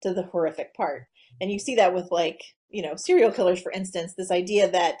up to the horrific part. And you see that with like, serial killers, for instance, this idea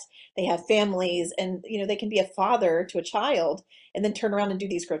that they have families and, they can be a father to a child and then turn around and do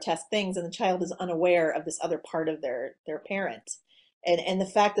these grotesque things and the child is unaware of this other part of their parent. And the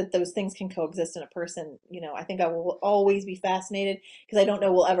fact that those things can coexist in a person, I think I will always be fascinated because I don't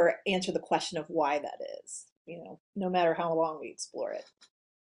know we'll ever answer the question of why that is, no matter how long we explore it.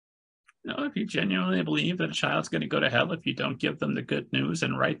 If you genuinely believe that a child's going to go to hell if you don't give them the good news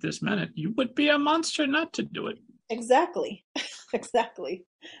and right this minute, you would be a monster not to do it. Exactly. Exactly.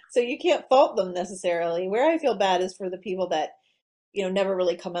 So you can't fault them necessarily. Where I feel bad is for the people that, never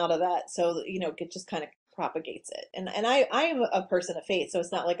really come out of that. So, it just kind of propagates it. And I am a person of faith, so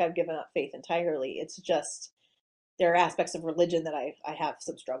it's not like I've given up faith entirely. It's just there are aspects of religion that I have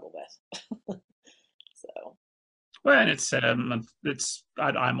some struggle with. So, Well, and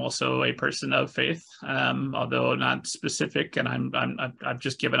I'm also a person of faith, although not specific, and I've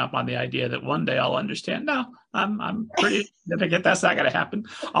just given up on the idea that one day I'll understand. No, I'm pretty significant. That's not going to happen.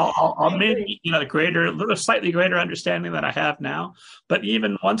 I'll I agree. maybe a little slightly greater understanding than I have now. But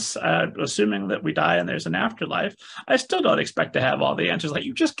even once, assuming that we die and there's an afterlife, I still don't expect to have all the answers. Like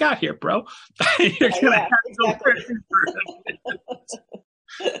you just got here, bro. You're Yeah, gonna yeah, have to exactly. work for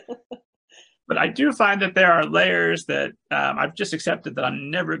it. But I do find that there are layers that I've just accepted that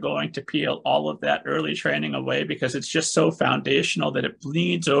I'm never going to peel all of that early training away because it's just so foundational that it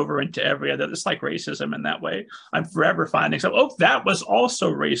bleeds over into every other. It's like racism in that way. I'm forever finding so, oh, that was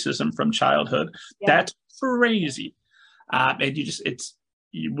also racism from childhood. Yeah. That's crazy. And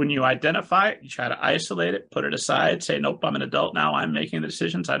when you identify it, you try to isolate it, put it aside, say, nope, I'm an adult now. I'm making the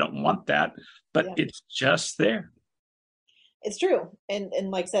decisions. I don't want that. But Yeah. it's just there. It's true. And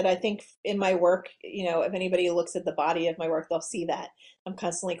like I said, I think in my work, if anybody looks at the body of my work, they'll see that. I'm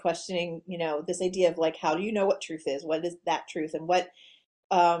constantly questioning, this idea of like how do you know what truth is? What is that truth? And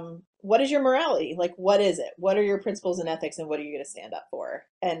what is your morality? Like what is it? What are your principles and ethics and what are you going to stand up for?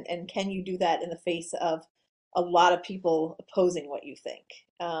 And can you do that in the face of a lot of people opposing what you think?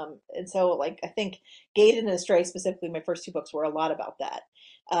 And so like I think Gated and Astray specifically, my first two books were a lot about that.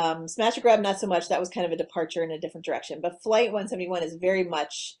 Smash or Grab, not so much. That was kind of a departure in a different direction. But Flight 171 is very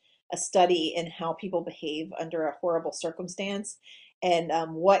much a study in how people behave under a horrible circumstance and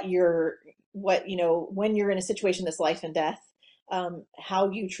when you're in a situation that's life and death, how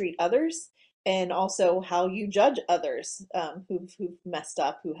you treat others and also how you judge others who've messed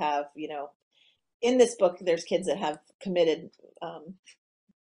up, who have, in this book, there's kids that have committed,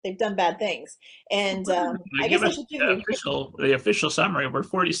 they've done bad things. And I Give guess I us should give you. the official summary. We're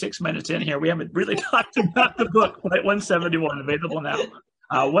 46 minutes in here. We haven't really talked about the book, Flight 171, available now.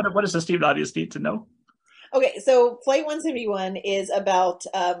 What does the student audience need to know? Okay, so Flight 171 is about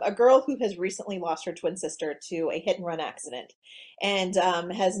a girl who has recently lost her twin sister to a hit and run accident and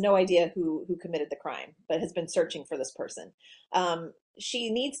has no idea who committed the crime, but has been searching for this person.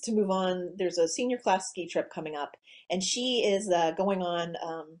 She needs to move on. There's a senior class ski trip coming up, and she is going on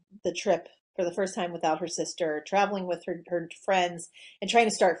the trip for the first time without her sister, traveling with her friends, and trying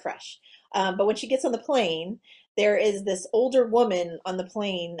to start fresh. But when she gets on the plane, there is this older woman on the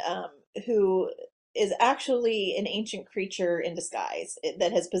plane who is actually an ancient creature in disguise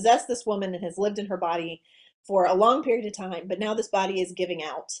that has possessed this woman and has lived in her body for a long period of time, but now this body is giving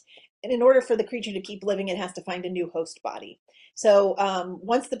out. And in order for the creature to keep living, it has to find a new host body. So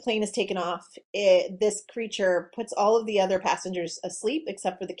once the plane is taken off, this creature puts all of the other passengers asleep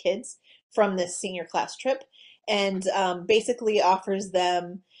except for the kids from this senior class trip and basically offers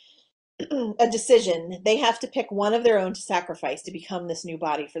them a decision. They have to pick one of their own to sacrifice to become this new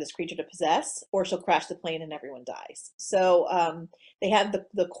body for this creature to possess, or she'll crash the plane and everyone dies. So they have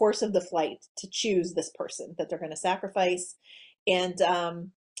the course of the flight to choose this person that they're going to sacrifice. And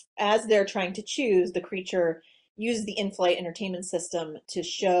as they're trying to choose, the creature uses the in-flight entertainment system to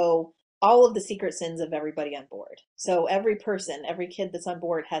show all of the secret sins of everybody on board. So every person, every kid that's on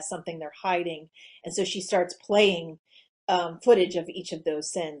board has something they're hiding. And so she starts playing footage of each of those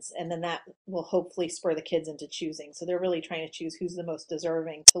sins, and then that will hopefully spur the kids into choosing. So they're really trying to choose who's the most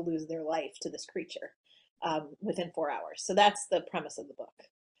deserving to lose their life to this creature within 4 hours. So that's the premise of the book.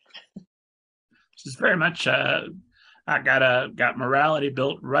 It's very much I got morality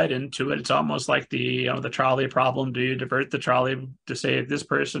built right into it. It's almost like the trolley problem. Do you divert the trolley to save this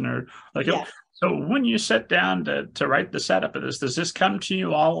person, or like? Yeah. So when you sit down to write the setup of this, does this come to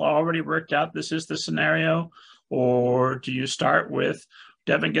you all already worked out? This is the scenario, or do you start with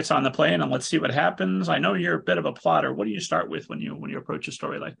Devin gets on the plane and let's see what happens? I know you're a bit of a plotter. What do you start with when you approach a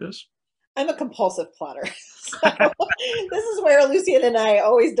story like this? I'm a compulsive plotter. So this is where Lucian and I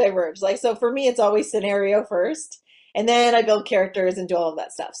always diverge. Like, so for me, it's always scenario first, and then I build characters and do all of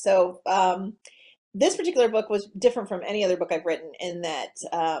that stuff. So this particular book was different from any other book I've written in that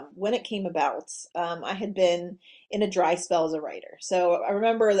when it came about, I had been in a dry spell as a writer. So I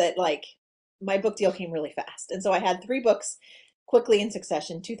remember that like my book deal came really fast. And so I had 3 books quickly in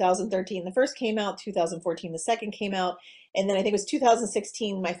succession. 2013, the first came out, 2014, the second came out, and then I think it was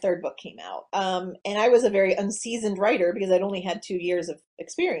 2016, my third book came out. And I was a very unseasoned writer because I'd only had 2 years of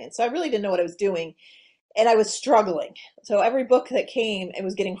experience. So I really didn't know what I was doing, and I was struggling. So every book that came, it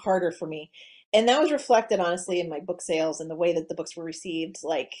was getting harder for me. And that was reflected honestly in my book sales and the way that the books were received.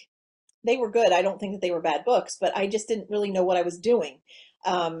 Like they were good. I don't think that they were bad books, but I just didn't really know what I was doing.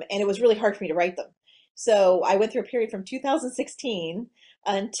 And it was really hard for me to write them. So I went through a period from 2016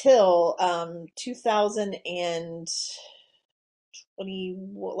 until 2020,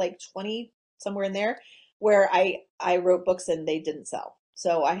 like 20, somewhere in there, where I wrote books and they didn't sell.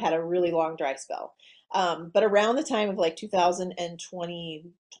 So I had a really long dry spell. But around the time of like 2020,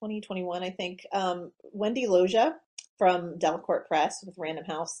 2021, I think, Wendy Loja from Delacorte Press with Random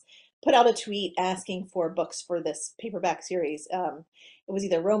House put out a tweet asking for books for this paperback series. It was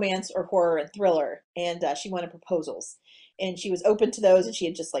either romance or horror and thriller, and she wanted proposals. And she was open to those, and she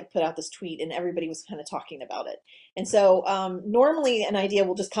had just like put out this tweet, and everybody was kind of talking about it. And so normally an idea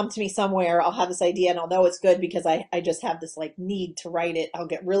will just come to me somewhere. I'll have this idea, and I'll know it's good because I just have this like need to write it. I'll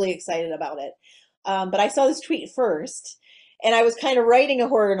get really excited about it. But I saw this tweet first, and I was kind of writing a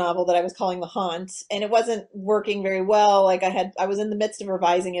horror novel that I was calling The Haunt, and it wasn't working very well. Like I was in the midst of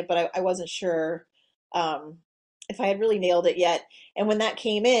revising it, but I wasn't sure if I had really nailed it yet. And when that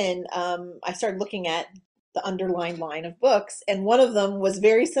came in, I started looking at the underlined line of books, and one of them was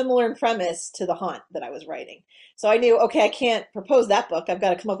very similar in premise to The Haunt that I was writing. So I knew, okay, I can't propose that book. I've got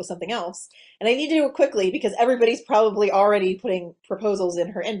to come up with something else. And I need to do it quickly because everybody's probably already putting proposals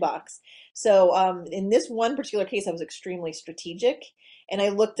in her inbox. So in this one particular case, I was extremely strategic, and I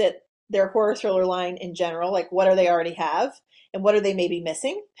looked at their horror thriller line in general, like what do they already have and what are they maybe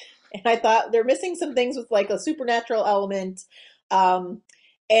missing? And I thought they're missing some things with like a supernatural element.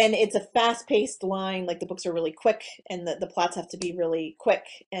 And it's a fast-paced line, like the books are really quick and the plots have to be really quick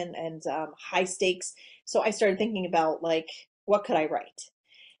and high stakes. So I started thinking about like, what could I write?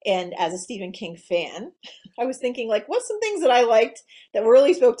 And as a Stephen King fan, I was thinking like, what's some things that I liked that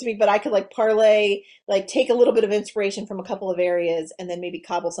really spoke to me, but I could like parlay, like take a little bit of inspiration from a couple of areas and then maybe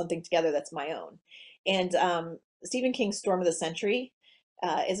cobble something together that's my own. And Stephen King's Storm of the Century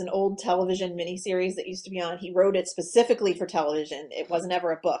is an old television miniseries that used to be on. He wrote it specifically for television. It wasn't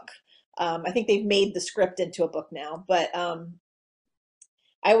ever a book. I think they've made the script into a book now, but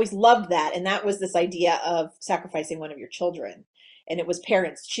I always loved that. And that was this idea of sacrificing one of your children. And it was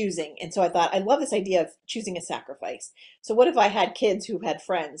parents choosing. And so I thought, I love this idea of choosing a sacrifice. So what if I had kids who had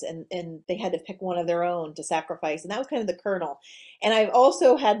friends and they had to pick one of their own to sacrifice? And that was kind of the kernel. And I've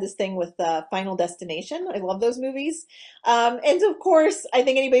also had this thing with Final Destination. I love those movies. And of course, I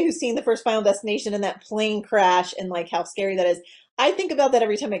think anybody who's seen the first Final Destination and that plane crash and like how scary that is, I think about that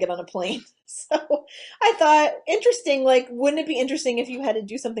every time I get on a plane. So I thought, interesting, like, wouldn't it be interesting if you had to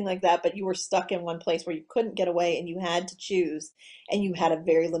do something like that, but you were stuck in one place where you couldn't get away and you had to choose and you had a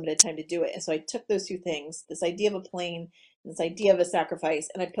very limited time to do it. And so I took those two things, this idea of a plane, and this idea of a sacrifice,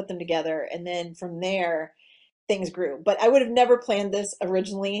 and I put them together. And then from there, things grew. But I would have never planned this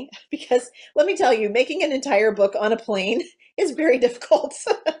originally because let me tell you, making an entire book on a plane is very difficult.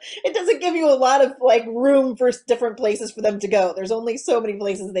 It doesn't give you a lot of like room for different places for them to go. There's only so many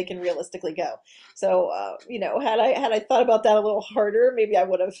places they can realistically go. So, you know, had I thought about that a little harder, maybe I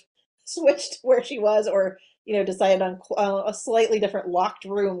would have switched where she was, or decided on a slightly different locked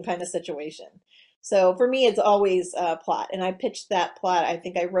room kind of situation. So for me, it's always plot, and I pitched that plot. I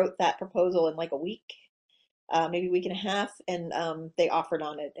think I wrote that proposal in like a week, maybe a week and a half, and they offered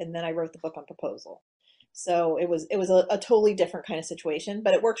on it, and then I wrote the book on proposal. So it was a totally different kind of situation,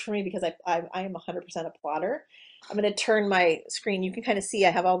 but it works for me because I am 100% a plotter. I'm going to turn my screen. You can kind of see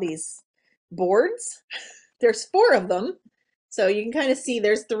I have all these boards. There's four of them, so you can kind of see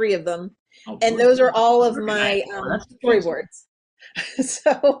there's three of them, Oh, and boy. those are all of Organized. my Oh, that's fancy. storyboards.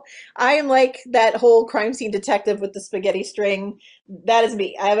 So I am like that whole crime scene detective with the spaghetti string. That is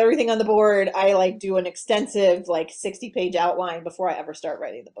me. I have everything on the board. I like do an extensive like 60-page outline before I ever start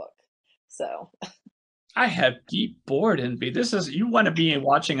writing the book. So I have deep board envy. This is you want to be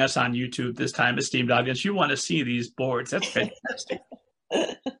watching us on YouTube this time, esteemed audience. You want to see these boards. That's fantastic.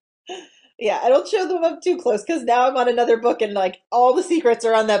 yeah, I don't show them up too close because now I'm on another book and like all the secrets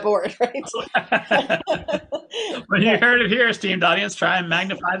are on that board, right? When you But heard it here, esteemed audience, try and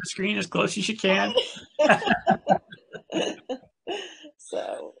magnify the screen as close as you can.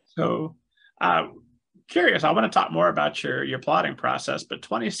 so So, uh, curious. I want to talk more about your plotting process, but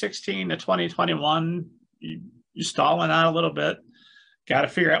 2016 to 2021, you stalling out a little bit. Got to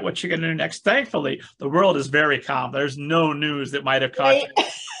figure out what you're going to do next. Thankfully, the world is very calm. There's no news that might have caught right.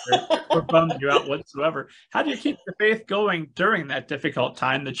 you or bummed you out whatsoever. How do you keep the faith going during that difficult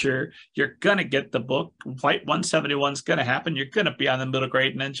time that you're gonna get the book? Flight 171 is gonna happen. You're gonna be on the Middle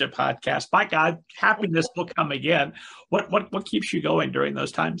Grade Ninja podcast. By God, having this book come again. What keeps you going during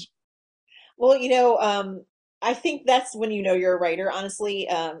those times? Well, I think that's when you know you're a writer, honestly.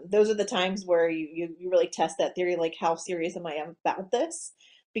 Those are the times where you really test that theory, like how serious am I about this?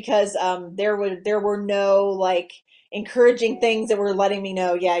 Because there were no like encouraging things that were letting me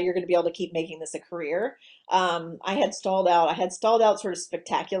know, yeah, you're going to be able to keep making this a career. I had stalled out. I had stalled out sort of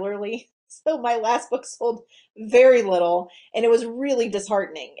spectacularly. So my last book sold very little, and it was really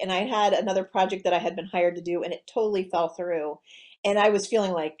disheartening. And I had another project that I had been hired to do, and it totally fell through. And I was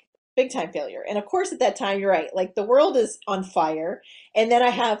feeling like big time failure. And of course, at that time, you're right. Like the world is on fire. And then I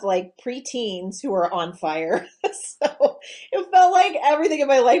have like preteens who are on fire. So it felt like everything in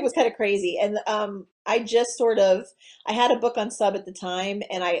my life was kind of crazy. And I just sort of, I had a book on sub at the time,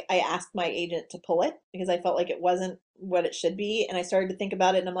 and I asked my agent to pull it because I felt like it wasn't what it should be. And I started to think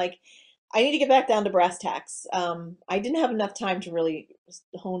about it, and I'm like, I need to get back down to brass tacks. I didn't have enough time to really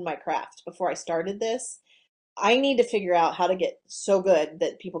hone my craft before I started this. I need to figure out how to get so good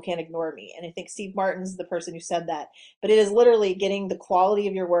that people can't ignore me. And I think Steve Martin's the person who said that. But it is literally getting the quality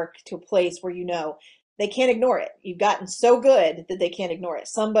of your work to a place where you know they can't ignore it. You've gotten so good that they can't ignore it.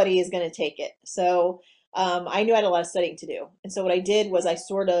 Somebody is going to take it. So I knew I had a lot of studying to do. And so what I did was I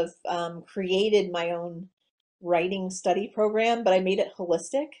sort of created my own writing study program, but I made it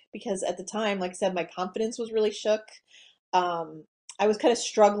holistic because at the time, like I said, my confidence was really shook. Um, I was kind of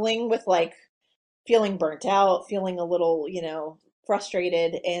struggling with like feeling burnt out, feeling a little,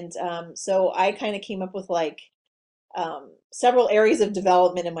 frustrated. And so I kind of came up with like several areas of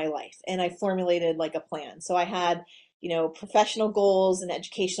development in my life, and I formulated like a plan. So I had, professional goals and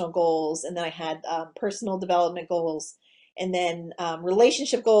educational goals, and then I had personal development goals, and then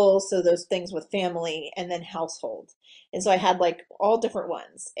relationship goals. So those things with family, and then household. And so I had like all different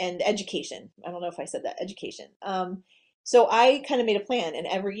ones, and education. I don't know if I said that, education. So I kind of made a plan, and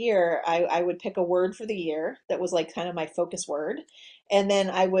every year I would pick a word for the year that was like kind of my focus word, and then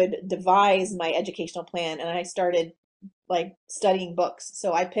I would devise my educational plan, and I started like studying books.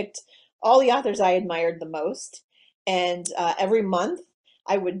 So I picked all the authors I admired the most, and every month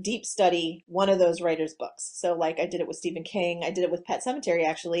I would deep study one of those writers' books. So like I did it with Stephen King, I did it with Pet Sematary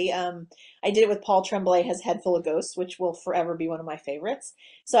actually. I did it with Paul Tremblay, His Head Full of Ghosts, which will forever be one of my favorites.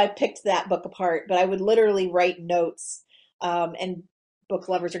 So I picked that book apart, but I would literally write notes, and book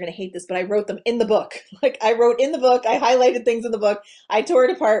lovers are going to hate this, but I wrote them in the book. Like I wrote in the book, I highlighted things in the book, I tore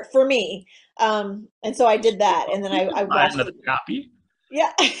it apart for me. And so I did that, and then You I can buy watched another it. copy.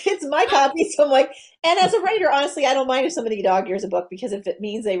 Yeah, it's my copy. So I'm like, and as a writer, honestly, I don't mind if somebody dog ears a book because if it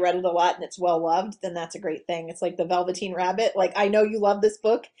means they read it a lot and it's well loved, then that's a great thing. It's like the Velveteen Rabbit. Like, I know you love this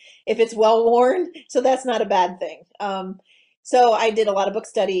book if it's well worn, so that's not a bad thing. So I did a lot of book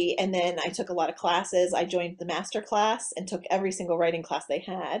study, and then I took a lot of classes. I joined the master class and took every single writing class they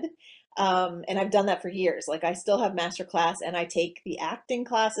had. And I've done that for years. Like I still have master class, and I take the acting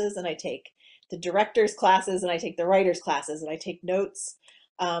classes, and I take the director's classes, and I take the writer's classes, and I take notes,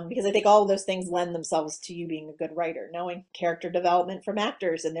 because I think all of those things lend themselves to you being a good writer. Knowing character development from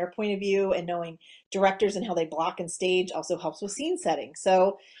actors and their point of view, and knowing directors and how they block and stage also helps with scene setting.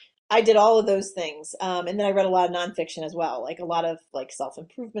 So I did all of those things. And then I read a lot of nonfiction as well, like a lot of like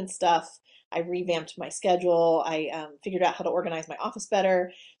self-improvement stuff. I revamped my schedule. I figured out how to organize my office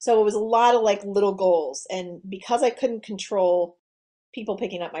better. So it was a lot of like little goals. And because I couldn't control people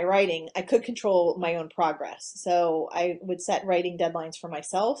picking up my writing, I could control my own progress. So I would set writing deadlines for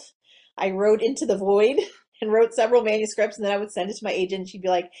myself. I wrote into the void and wrote several manuscripts, and then I would send it to my agent. She'd be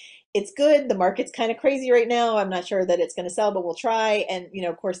like, "It's good. The market's kind of crazy right now. I'm not sure that it's going to sell, but we'll try." And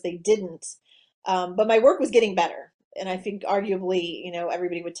of course, they didn't. But my work was getting better, and I think arguably,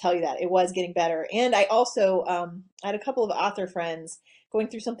 everybody would tell you that it was getting better. And I also I had a couple of author friends going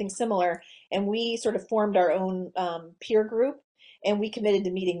through something similar, and we sort of formed our own peer group, and we committed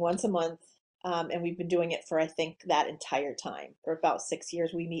to meeting once a month. And we've been doing it for, I think, that entire time. For about 6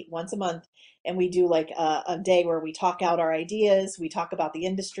 years, we meet once a month, and we do like a day where we talk out our ideas, we talk about the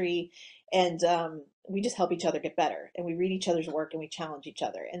industry, and we just help each other get better. And we read each other's work and we challenge each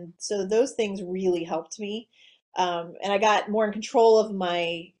other. And so those things really helped me. And I got more in control of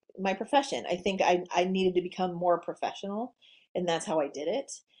my profession. I think I needed to become more professional, and that's how I did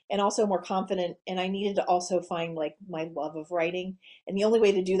it, and also more confident. And I needed to also find like my love of writing. And the only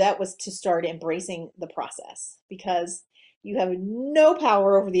way to do that was to start embracing the process, because you have no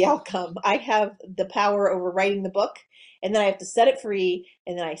power over the outcome. I have the power over writing the book, and then I have to set it free,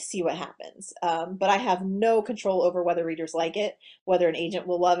 and then I see what happens. But I have no control over whether readers like it, whether an agent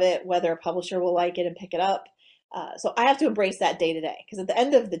will love it, whether a publisher will like it and pick it up. So I have to embrace that day to day, because at the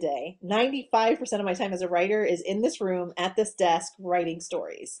end of the day, 95% of my time as a writer is in this room at this desk writing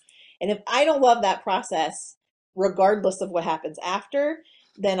stories. And if I don't love that process, regardless of what happens after,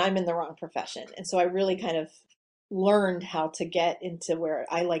 then I'm in the wrong profession. And so I really kind of learned how to get into where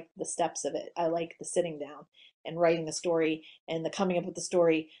I like the steps of it. I like the sitting down and writing the story and the coming up with the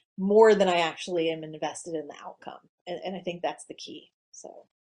story more than I actually am invested in the outcome. And I think that's the key. So.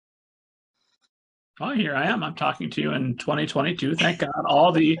 Oh, here I am. I'm talking to you in 2022. Thank God,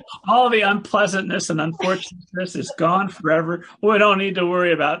 all the unpleasantness and unfortunateness is gone forever. We don't need to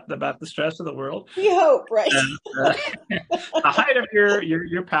worry about the stress of the world. We hope, right? And, the height of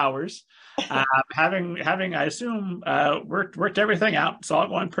your powers, having I assume worked everything out. It's all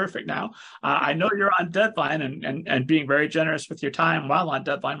going perfect now. I know you're on deadline and being very generous with your time while on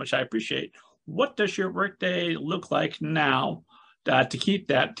deadline, which I appreciate. What does your workday look like now? To keep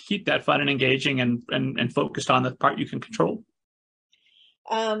that fun and engaging and focused on the part you can control.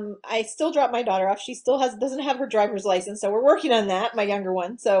 I still drop my daughter off. She still doesn't have her driver's license, so we're working on that, my younger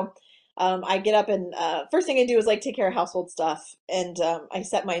one. So I get up, and first thing I do is like take care of household stuff, and I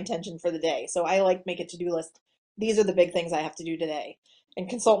set my intention for the day. So I like make a to-do list. These are the big things I have to do today, and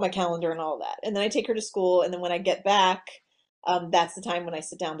consult my calendar and all that. And then I take her to school, and then when I get back, that's the time when I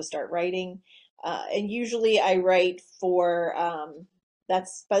sit down to start writing. And usually I write for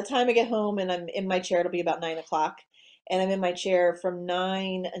that's by the time I get home and I'm in my chair, it'll be about 9 o'clock. And I'm in my chair from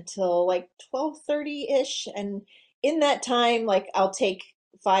 9 until like 12:30-ish. And in that time, like I'll take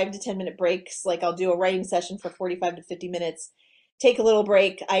 5 to 10 minute breaks. Like I'll do a writing session for 45 to 50 minutes, take a little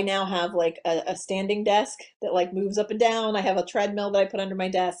break. I now have like a standing desk that like moves up and down. I have a treadmill that I put under my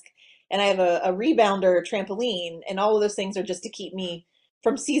desk, and I have a rebounder trampoline, and all of those things are just to keep me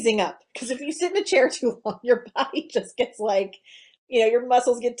from seizing up. Because if you sit in a chair too long, your body just gets like, your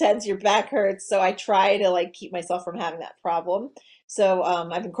muscles get tense, your back hurts. So I try to like keep myself from having that problem. So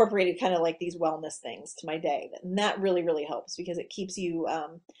I've incorporated kind of like these wellness things to my day, and that really, really helps because it keeps your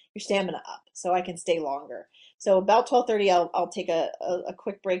stamina up, so I can stay longer. So about 12:30, I'll take a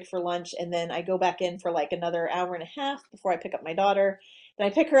quick break for lunch, and then I go back in for like another hour and a half before I pick up my daughter. Then I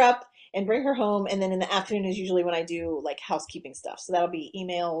pick her up and bring her home, and then in the afternoon is usually when I do like housekeeping stuff. So that'll be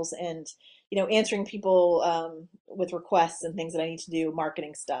emails and answering people with requests and things that I need to do,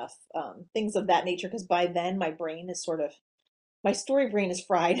 marketing stuff, things of that nature. Because by then my story brain is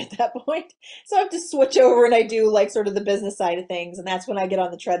fried at that point. So I have to switch over and I do like sort of the business side of things. And that's when I get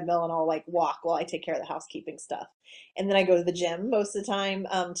on the treadmill and I'll like walk while I take care of the housekeeping stuff. And then I go to the gym most of the time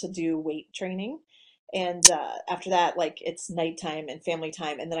to do weight training. And after that, like it's nighttime and family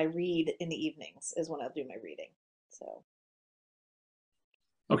time. And then I read in the evenings is when I'll do my reading. So.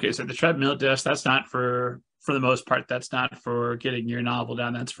 Okay, so the treadmill disc, that's not for the most part, that's not for getting your novel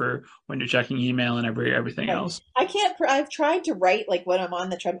down. That's for when you're checking email and everything Right. else. I can't, I've tried to write like when I'm on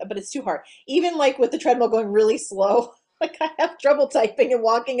the treadmill, but it's too hard. Even like with the treadmill going really slow, like I have trouble typing and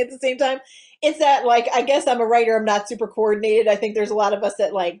walking at the same time. It's that like, I guess I'm a writer. I'm not super coordinated. I think there's a lot of us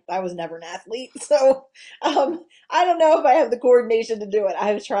that like, I was never an athlete. So, I don't know if I have the coordination to do it. I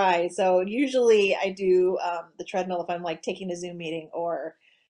have tried. So usually I do, the treadmill if I'm like taking a Zoom meeting or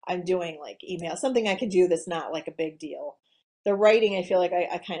I'm doing like email, something I can do that's not like a big deal. The writing, I feel like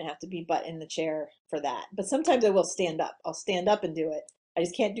I kind of have to be butt in the chair for that. But sometimes I will stand up. I'll stand up and do it. I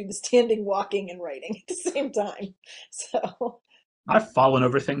just can't do the standing, walking, and writing at the same time. So, I've fallen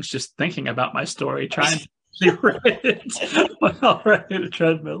over things just thinking about my story, trying to write it while riding a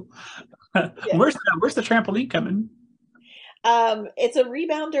treadmill. yeah. Where's the trampoline coming? It's a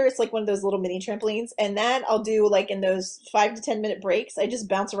rebounder. It's like one of those little mini trampolines, and that I'll do like in those 5 to 10 minute breaks. I just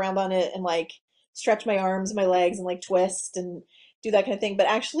bounce around on it and like stretch my arms, my legs, and like twist and do that kind of thing. But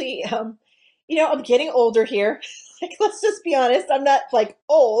actually, I'm getting older here. Like, let's just be honest. I'm not like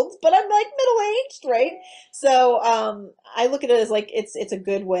old, but I'm like middle aged, right? So, I look at it as like it's a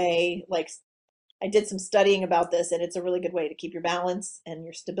good way. Like, I did some studying about this, and it's a really good way to keep your balance and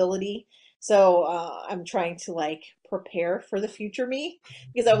your stability. So I'm trying to like prepare for the future me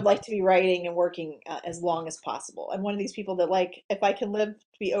because I would like to be writing and working as long as possible. I'm one of these people that like if I can live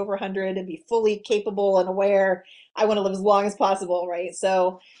to be over 100 and be fully capable and aware, I want to live as long as possible, right?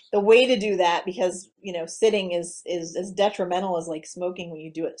 So the way to do that, because sitting is as detrimental as like smoking when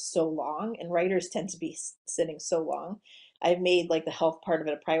you do it so long, and writers tend to be sitting so long. I've made like the health part of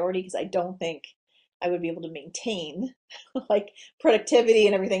it a priority because I don't think I would be able to maintain like productivity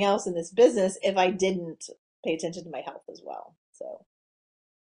and everything else in this business if I didn't pay attention to my health as well. So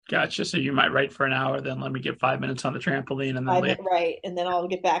Gotcha. So you might write for an hour, then let me get 5 minutes on the trampoline, and then five later. minutes, right, and then I'll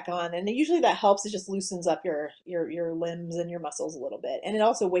get back on. And usually that helps. It just loosens up your limbs and your muscles a little bit, and it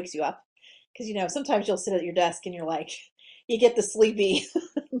also wakes you up because sometimes you'll sit at your desk and you're like, you get the sleepy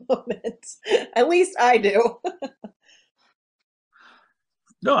moment. At least I do.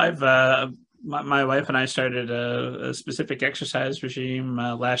 No, I've my wife and I started a specific exercise regime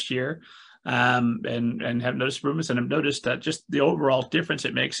last year, and have noticed improvements, and have noticed that just the overall difference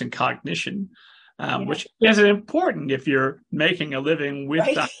it makes in cognition, Yeah, which is important if you're making a living with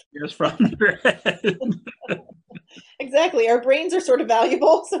right. ideas from your head. Exactly. Our brains are sort of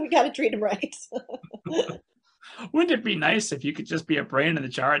valuable, so we got to treat them right. Wouldn't it be nice if you could just be a brain in the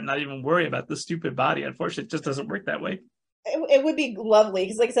jar and not even worry about the stupid body? Unfortunately, it just doesn't work that way. It would be lovely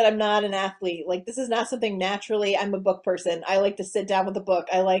because, like I said, I'm not an athlete. Like, this is not something naturally. I'm a book person. I like to sit down with a book.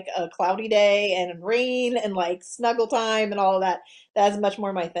 I like a cloudy day and rain and like snuggle time and all of that. That is much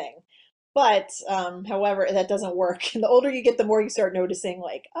more my thing. But, however, that doesn't work. And the older you get, the more you start noticing,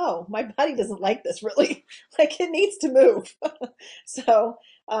 like, oh, my body doesn't like this really. Like, it needs to move. So,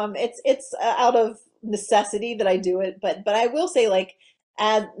 it's out of necessity that I do it. But I will say, like,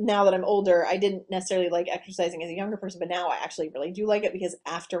 now that I'm older, I didn't necessarily like exercising as a younger person, but now I actually really do like it because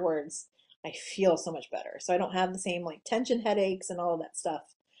afterwards I feel so much better. So I don't have the same like tension headaches and all of that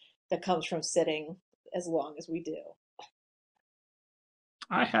stuff that comes from sitting as long as we do.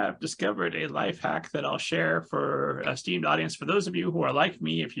 I have discovered a life hack that I'll share for esteemed audience. For those of you who are like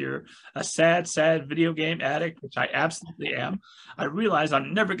me, if you're a sad video game addict, which I absolutely am, I realize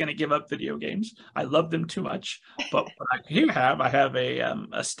I'm never going to give up video games. I love them too much. But what I have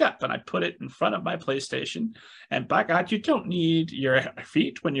a step, and I put it in front of my PlayStation. And by God, you don't need your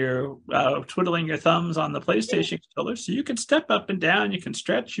feet when you're twiddling your thumbs on the PlayStation controller. So you can step up and down, you can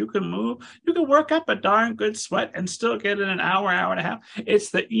stretch, you can move, you can work up a darn good sweat and still get in an hour and a half. It's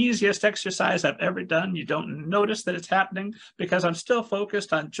the easiest exercise I've ever done. You don't notice that it's happening because I'm still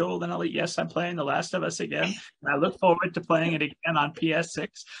focused on Joel and Ellie. Yes, I'm playing The Last of Us again, and I look forward to playing it again on PS6.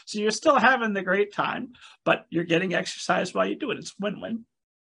 So you're still having the great time, but you're getting exercise while you do it. It's win-win.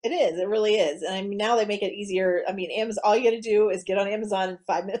 It is. It really is. And I mean, now they make it easier. I mean, Amazon, all you got to do is get on Amazon and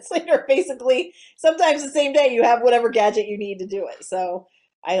 5 minutes later, basically, sometimes the same day, you have whatever gadget you need to do it. So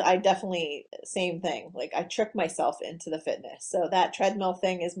I definitely, same thing. Like, I trick myself into the fitness. So that treadmill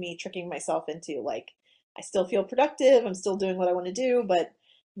thing is me tricking myself into like, I still feel productive. I'm still doing what I want to do, but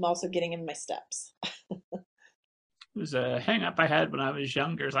I'm also getting in my steps. It was a hang up I had when I was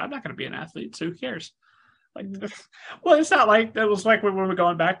younger. So I'm not going to be an athlete, so who cares? Like, well, it's not like that was like when we were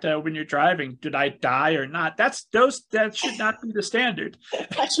going back to when you're driving. Did I die or not? That should not be the standard.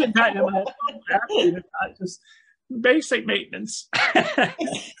 That should not be not just basic maintenance.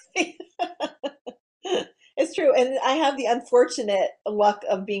 It's true. And I have the unfortunate luck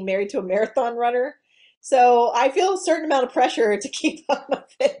of being married to a marathon runner. So I feel a certain amount of pressure to keep up my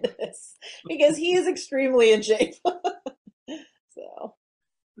fitness because he is extremely in shape. So,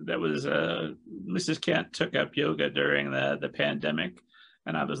 That was Mrs. Kent took up yoga during the pandemic,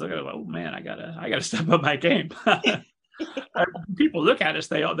 and I was looking, oh man, I gotta step up my game. People look at us,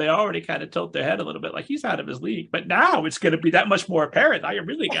 they already kind of tilt their head a little bit, like he's out of his league. But now it's going to be that much more apparent. I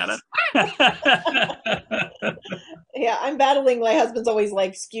really got it. Yeah, I'm battling. My husband's always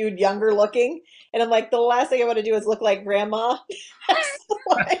like skewed younger looking, and I'm like, the last thing I want to do is look like grandma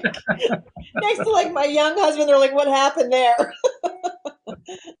like next to like my young husband. They're like, what happened there?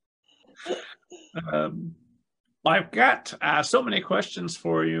 um, I've got so many questions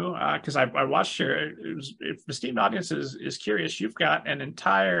for you because I watched your. If the esteemed audience is curious, you've got an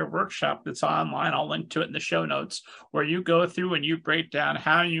entire workshop that's online. I'll link to it in the show notes where you go through and you break down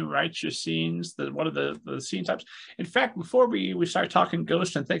how you write your scenes. What are the scene types? In fact, before we start talking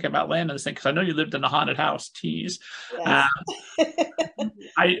ghost and think about land and this thing, because I know you lived in a haunted house. Tease. Yes.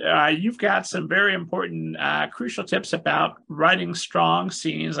 You've got some very important, crucial tips about writing strong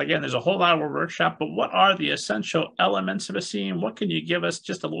scenes. Again, there's a whole lot of our workshop, but what are the essential elements of a scene? What can you give us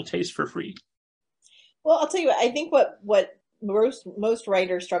just a little taste for free? Well, I'll tell you what, I think what most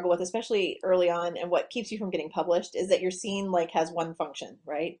writers struggle with, especially early on, and what keeps you from getting published is that your scene like has one function,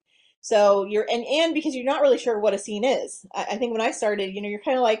 right? So you're and because you're not really sure what a scene is. I think when I started, you're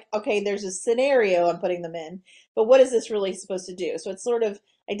kind of like, okay, there's a scenario I'm putting them in, but what is this really supposed to do? So it's sort of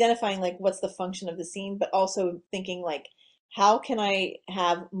identifying like what's the function of the scene, but also thinking like, how can I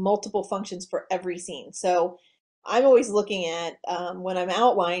have multiple functions for every scene? So I'm always looking at when I'm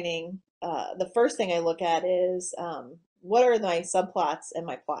outlining, the first thing I look at is what are my subplots and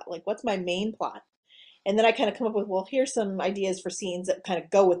my plot? Like, what's my main plot? And then I kind of come up with, well, here's some ideas for scenes that kind of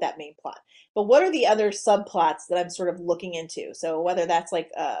go with that main plot. But what are the other subplots that I'm sort of looking into? So whether that's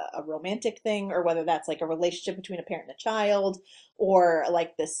like a romantic thing, or whether that's like a relationship between a parent and a child, or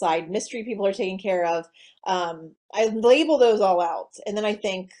like the side mystery people are taking care of, I label those all out. And then I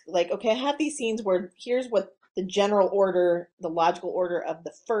think like, okay, I have these scenes where here's what the general order, the logical order of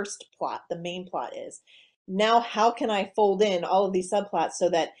the first plot, the main plot is. Now, how can I fold in all of these subplots so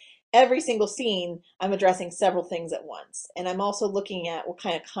that every single scene I'm addressing several things at once? And I'm also looking at what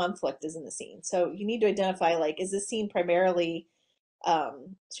kind of conflict is in the scene. So you need to identify like, is this scene primarily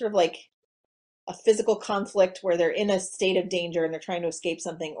sort of like a physical conflict where they're in a state of danger and they're trying to escape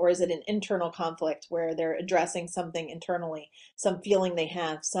something, or is it an internal conflict where they're addressing something internally, some feeling they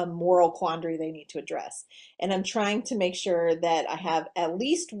have, some moral quandary they need to address? And I'm trying to make sure that I have at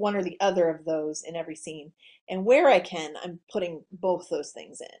least one or the other of those in every scene. And where I can, I'm putting both those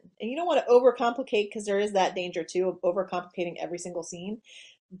things in. And you don't want to overcomplicate, because there is that danger too of overcomplicating every single scene.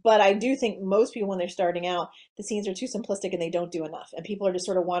 But I do think most people, when they're starting out, the scenes are too simplistic and they don't do enough. And people are just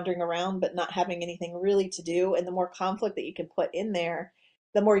sort of wandering around but not having anything really to do. And the more conflict that you can put in there,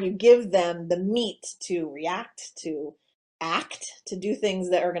 the more you give them the meat to react, to act, to do things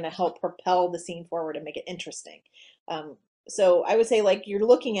that are going to help propel the scene forward and make it interesting. Um, so I would say, like, you're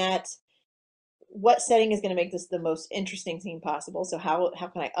looking at what setting is going to make this the most interesting scene possible. So how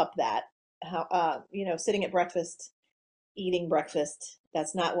can I up that? How sitting at breakfast, eating breakfast,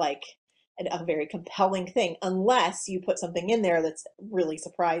 that's not like a very compelling thing unless you put something in there that's really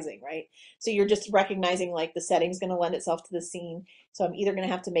surprising, right? So you're just recognizing like the setting's going to lend itself to the scene. So I'm either going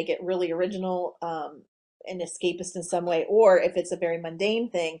to have to make it really original and escapist in some way, or if it's a very mundane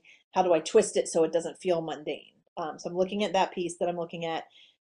thing, how do I twist it so it doesn't feel mundane? So I'm looking at that piece, that I'm looking at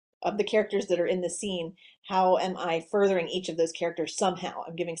of the characters that are in the scene. How am I furthering each of those characters somehow?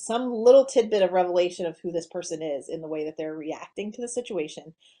 I'm giving some little tidbit of revelation of who this person is in the way that they're reacting to the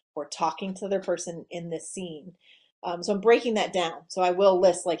situation or talking to their person in this scene. So I'm breaking that down. So I will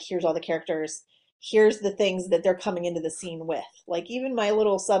list like, here's all the characters. Here's the things that they're coming into the scene with. Like even my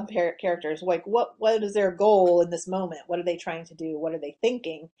little sub characters, like what is their goal in this moment? What are they trying to do? What are they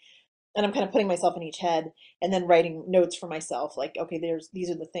thinking? And I'm kind of putting myself in each head and then writing notes for myself, like, okay, these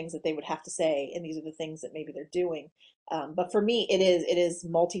are the things that they would have to say, and these are the things that maybe they're doing. But for me, it is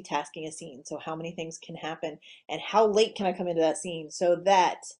multitasking a scene. So how many things can happen, and how late can I come into that scene so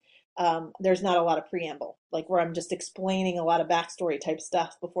that there's not a lot of preamble, like where I'm just explaining a lot of backstory type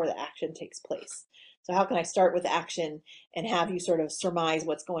stuff before the action takes place. So how can I start with action and have you sort of surmise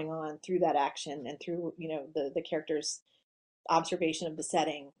what's going on through that action and through the characters' observation of the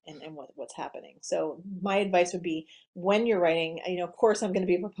setting and what's happening. So my advice would be, when you're writing, of course, I'm going to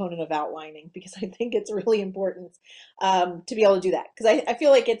be a proponent of outlining, because I think it's really important to be able to do that. Because I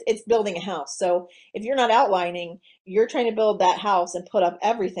feel like it's building a house. So if you're not outlining, you're trying to build that house and put up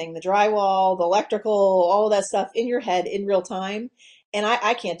everything, the drywall, the electrical, all of that stuff in your head in real time. And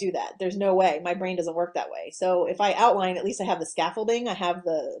I can't do that. There's no way. My brain doesn't work that way. So if I outline, at least I have the scaffolding, I have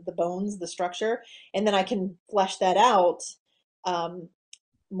the bones, the structure, and then I can flesh that out um,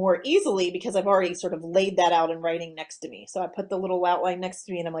 more easily, because I've already sort of laid that out in writing next to me. So I put the little outline next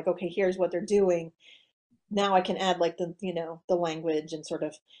to me and I'm like, okay, here's what they're doing. now I can add like the language and sort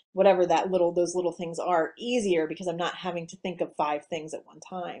of whatever those little things are easier because I'm not having to think of five things at one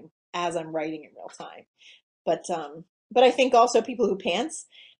time as I'm writing in real time. But I think also people who pants,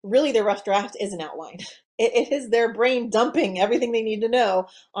 really their rough draft is an outline. It is their brain dumping everything they need to know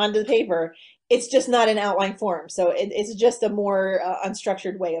onto the paper. It's just not in outline form. So it's just a more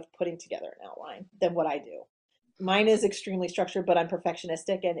unstructured way of putting together an outline than what I do. Mine is extremely structured, but I'm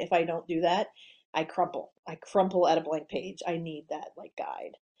perfectionistic, and if I don't do that, I crumple. I crumple at a blank page. I need that like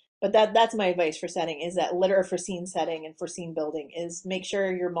guide. But that's my advice for setting is that literally for scene setting and for scene building is make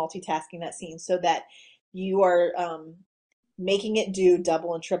sure you're multitasking that scene so that you are making it do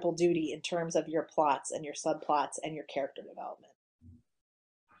double and triple duty in terms of your plots and your subplots and your character development.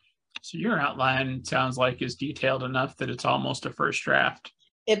 So your outline sounds like is detailed enough that it's almost a first draft.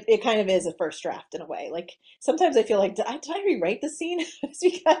 It kind of is a first draft in a way. Like sometimes I feel like did I rewrite the scene? It's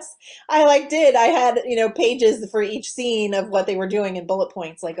because I had pages for each scene of what they were doing in bullet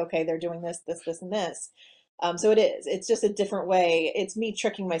points. Like okay, they're doing this, and this. So it is. It's just a different way. It's me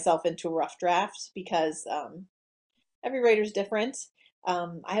tricking myself into a rough draft because every writer's different.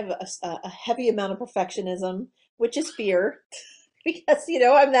 I have a heavy amount of perfectionism, which is fear. Because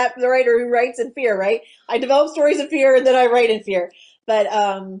I'm the writer who writes in fear, right? I develop stories in fear and then I write in fear. But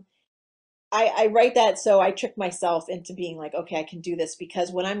I write that so I trick myself into being like, okay, I can do this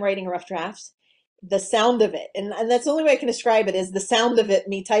because when I'm writing a rough draft, the sound of it, and that's the only way I can describe it is the sound of it,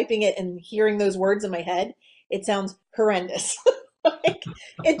 me typing it and hearing those words in my head, it sounds horrendous. Like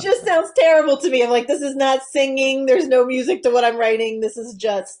it just sounds terrible to me. I'm like, this is not singing. There's no music to what I'm writing. This is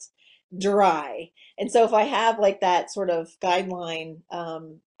just dry. And so if I have like that sort of guideline,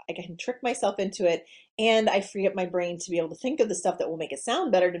 I can trick myself into it and I free up my brain to be able to think of the stuff that will make it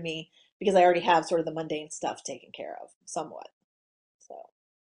sound better to me because I already have sort of the mundane stuff taken care of somewhat. So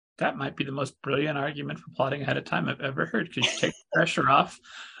That might be the most brilliant argument for plotting ahead of time I've ever heard because you take the pressure off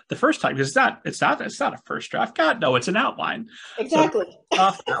the first time because it's not a first draft. God, no, it's an outline. exactly. So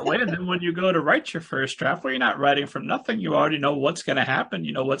off that way, and then when you go to write your first draft, well, you're not writing from nothing. You already know what's going to happen.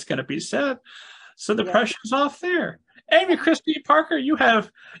 You know what's going to be said. So the Yeah. pressure's off there. Amy Christine Parker, you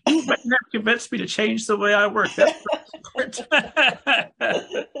have convinced me to change the way I work. That's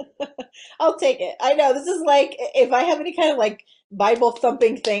I'll take it. I know this is like if I have any kind of like Bible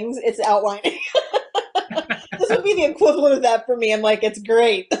thumping things, it's outlining. This would be the equivalent of that for me. I'm like, it's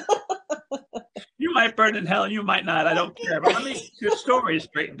great. You might burn in hell, you might not. I don't care. But let me get your story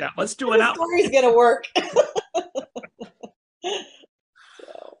straightened out. Let's do it out. The story's gonna work.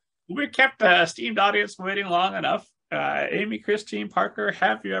 We kept the esteemed audience waiting long enough. Amy Christine Parker,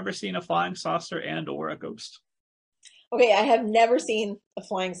 have you ever seen a flying saucer and or a ghost? Okay, I have never seen a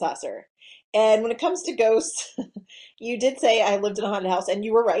flying saucer. And when it comes to ghosts, you did say I lived in a haunted house, and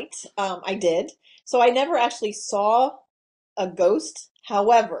you were right. I did. So I never actually saw a ghost.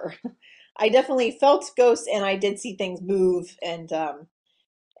 However, I definitely felt ghosts, and I did see things move, and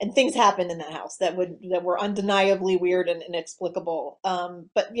things happened in that house that were undeniably weird and inexplicable.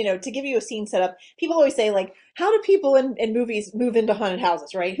 But to give you a scene setup, people always say like, how do people in movies move into haunted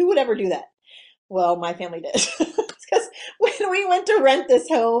houses, right? Who would ever do that? Well, my family did. Because when we went to rent this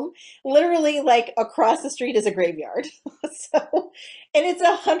home, literally like across the street is a graveyard. So, and it's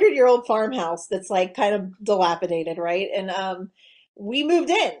 100-year-old farmhouse that's like kind of dilapidated, right? And we moved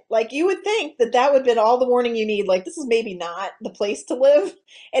in. Like you would think that would have been all the warning you need. Like this is maybe not the place to live.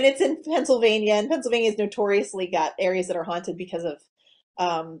 And it's in Pennsylvania, and Pennsylvania's notoriously got areas that are haunted because of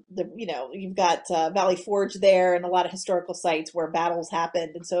you've got Valley Forge there and a lot of historical sites where battles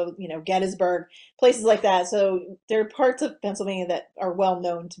happened, and so Gettysburg, places like that. So there are parts of Pennsylvania that are well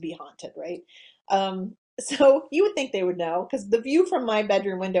known to be haunted, right? So you would think they would know because the view from my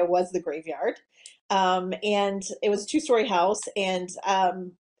bedroom window was the graveyard, and it was a two-story house, and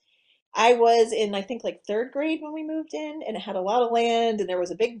I was in, I think, like third grade when we moved in, and it had a lot of land, and there was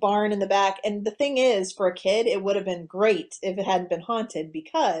a big barn in the back. And the thing is, for a kid, it would have been great if it hadn't been haunted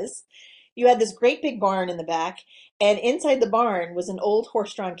because you had this great big barn in the back, and inside the barn was an old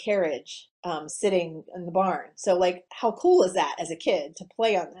horse-drawn carriage sitting in the barn. So, like, how cool is that as a kid to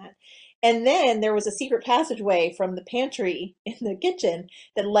play on that? And then there was a secret passageway from the pantry in the kitchen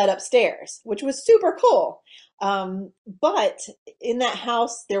that led upstairs, which was super cool. But in that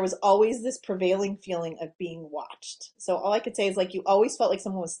house, there was always this prevailing feeling of being watched. So all I could say is like you always felt like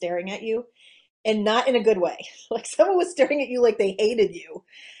someone was staring at you and not in a good way. Like someone was staring at you like they hated you.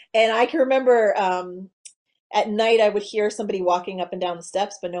 And I can remember at night I would hear somebody walking up and down the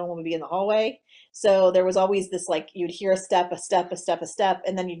steps, but no one would be in the hallway. So there was always this like you'd hear a step, a step, a step, a step,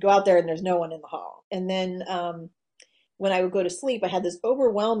 and then you'd go out there and there's no one in the hall. And then when I would go to sleep, I had this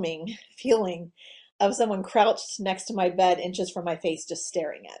overwhelming feeling of someone crouched next to my bed, inches from my face, just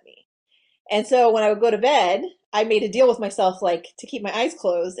staring at me. And so when I would go to bed, I made a deal with myself, like to keep my eyes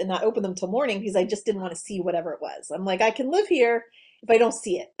closed and not open them till morning because I just didn't want to see whatever it was. I'm like, I can live here if I don't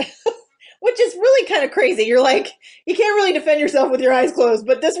see it, which is really kind of crazy. You're like, you can't really defend yourself with your eyes closed,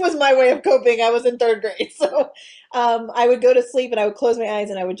 but this was my way of coping. I was in third grade. So I would go to sleep and I would close my eyes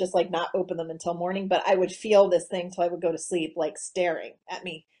and I would just like not open them until morning, but I would feel this thing till I would go to sleep, like staring at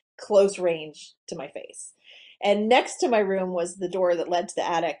me, close range to my face. And next to my room was the door that led to the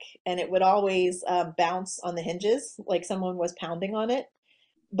attic, and it would always bounce on the hinges like someone was pounding on it.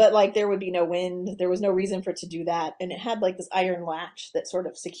 But like there would be no wind, there was no reason for it to do that. And it had like this iron latch that sort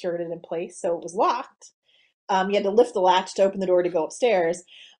of secured it in place. So it was locked. You had to lift the latch to open the door to go upstairs.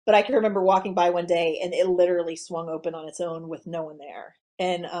 But I can remember walking by one day and it literally swung open on its own with no one there.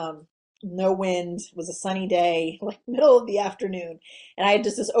 And no wind, it was a sunny day, like middle of the afternoon. And I had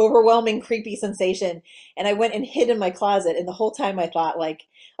just this overwhelming, creepy sensation. And I went and hid in my closet. And the whole time I thought, like,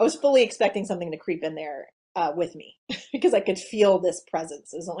 I was fully expecting something to creep in there with me because I could feel this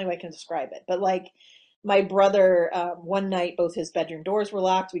presence, is the only way I can describe it. But like my brother, one night, both his bedroom doors were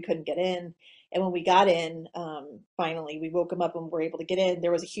locked. We couldn't get in. And when we got in, finally, we woke him up and were able to get in.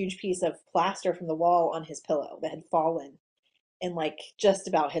 There was a huge piece of plaster from the wall on his pillow that had fallen and like just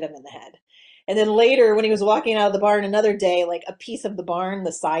about hit him in the head. And then later, when he was walking out of the barn another day, like a piece of the barn,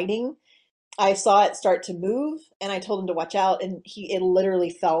 the siding, I saw it start to move and I told him to watch out, and it literally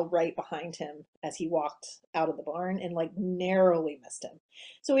fell right behind him as he walked out of the barn and like narrowly missed him.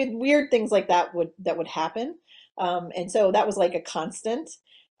 So we had weird things like that would happen. And so that was like a constant.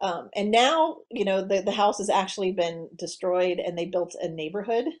 And now, the house has actually been destroyed and they built a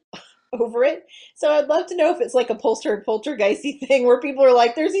neighborhood over it. So I'd love to know if it's like a poltergeisty thing where people are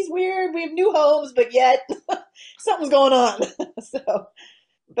like, there's these weird, we have new homes, but yet something's going on. So,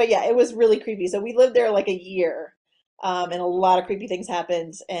 but yeah, it was really creepy. So we lived there like a year, and a lot of creepy things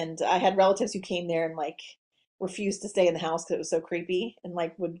happened. And I had relatives who came there and like refused to stay in the house because it was so creepy and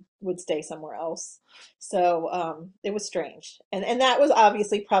like would stay somewhere else. So it was strange. And that was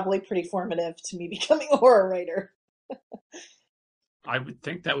obviously probably pretty formative to me becoming a horror writer. I would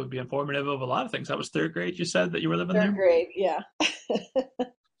think that would be informative of a lot of things. That was third grade, you said, that you were living Third there? grade, yeah.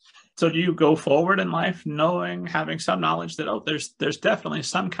 So do you go forward in life knowing, having some knowledge that, oh, there's definitely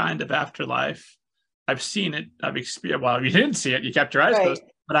some kind of afterlife. I've seen it. I've experienced, well, you didn't see it, you kept your eyes Right. closed,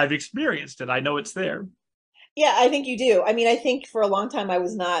 but I've experienced it. I know it's there. Yeah, I think you do. I mean, I think for a long time I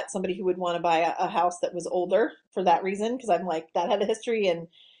was not somebody who would want to buy a house that was older for that reason, because I'm like, that had a history, and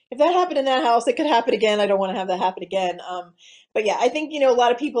if that happened in that house, it could happen again. I don't want to have that happen again. But yeah, I think, a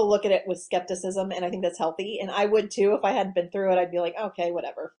lot of people look at it with skepticism, and I think that's healthy. And I would too if I hadn't been through it. I'd be like, okay,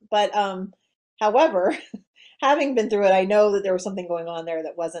 whatever. But however, having been through it, I know that there was something going on there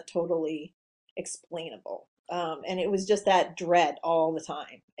that wasn't totally explainable. And it was just that dread all the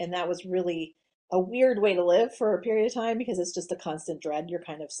time. And that was really a weird way to live for a period of time because it's just a constant dread you're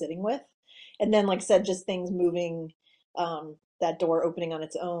kind of sitting with. And then, like I said, just things moving, that door opening on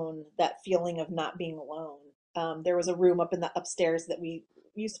its own, that feeling of not being alone. There was a room up in the upstairs that we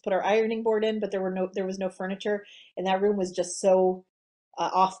used to put our ironing board in, but there was no furniture, and that room was just so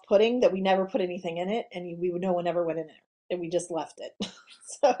off-putting that we never put anything in it, and no one ever went in there, and we just left it.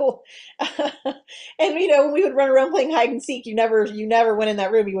 So, and when we would run around playing hide and seek, you never went in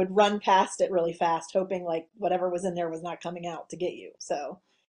that room. You would run past it really fast, hoping like whatever was in there was not coming out to get you. So,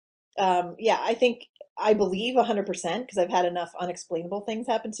 yeah, I believe 100% because I've had enough unexplainable things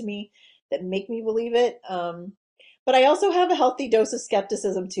happen to me that make me believe it. But I also have a healthy dose of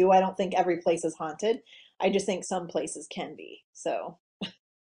skepticism too. I don't think every place is haunted. I just think some places can be. So.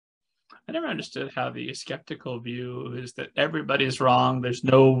 I never understood how the skeptical view is that everybody's wrong. There's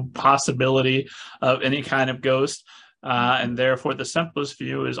no possibility of any kind of ghost. And therefore, the simplest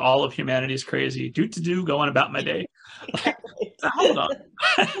view is all of humanity is crazy. Do, go on about my day. Like, hold on.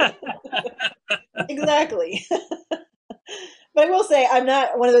 Exactly. But I will say, I'm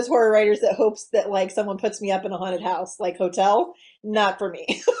not one of those horror writers that hopes that like someone puts me up in a haunted house, like Hotel. Not for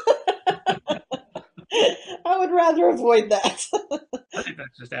me. I would rather avoid that. I think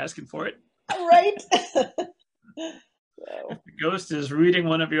that's just asking for it. Right? If the ghost is reading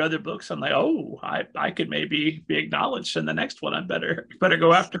one of your other books, I'm like, oh, I could maybe be acknowledged in the next one. I better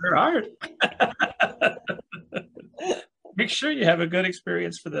go after her hard. Make sure you have a good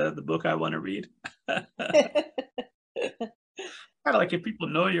experience for the book I want to read. Kind of like if people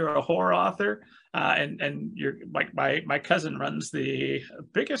know you're a horror author, and you're like my cousin runs the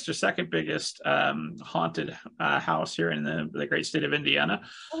biggest or second biggest haunted house here in the great state of Indiana.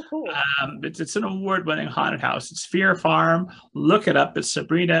 Oh, cool. It's an award-winning haunted house. It's Fear Farm. Look it up. It's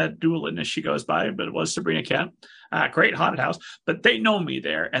Sabrina Doolin, as she goes by, but it was Sabrina Kent. Great haunted house, but they know me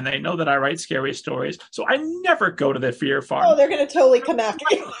there, and they know that I write scary stories. So I never go to the Fear Farm. Oh, they're going to totally come after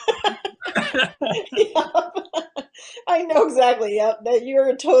you. Yeah. I know exactly. Yep, that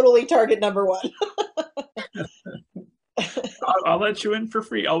you're totally target number one. I'll let you in for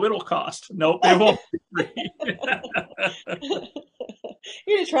free. Oh, it'll cost. Nope, it won't be free.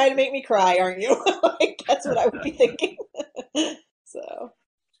 You're gonna try to make me cry, aren't you? Like, that's what I would be thinking. So,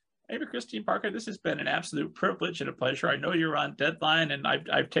 Amy Christine Parker, this has been an absolute privilege and a pleasure. I know you're on deadline, and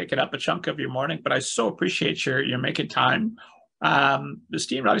I've taken up a chunk of your morning, but I so appreciate your making time.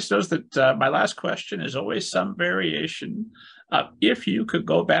 Esteemed audience knows that my last question is always some variation. If you could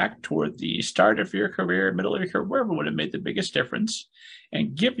go back toward the start of your career, middle of your career, wherever would have made the biggest difference,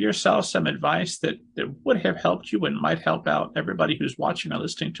 and give yourself some advice that would have helped you and might help out everybody who's watching or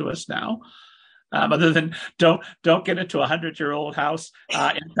listening to us now, other than don't get into a 100-year-old house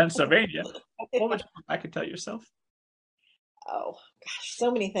in Pennsylvania, what would you go back and tell yourself? oh gosh,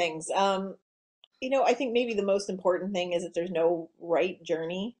 so many things. I think maybe the most important thing is that there's no right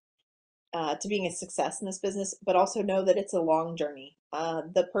journey to being a success in this business, but also know that it's a long journey.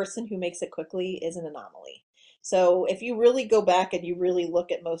 The person who makes it quickly is an anomaly. So if you really go back and you really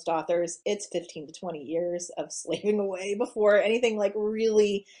look at most authors, it's 15 to 20 years of slaving away before anything like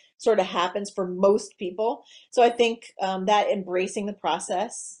really sort of happens for most people. So I think that embracing the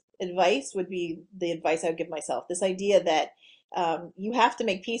process advice would be the advice I would give myself. This idea that you have to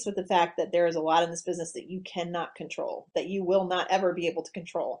make peace with the fact that there is a lot in this business that you cannot control, that you will not ever be able to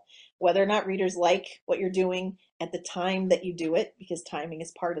control. Whether or not readers like what you're doing at the time that you do it, because timing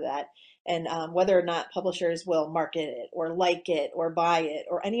is part of that, and whether or not publishers will market it or like it or buy it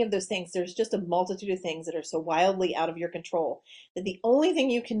or any of those things. There's just a multitude of things that are so wildly out of your control that the only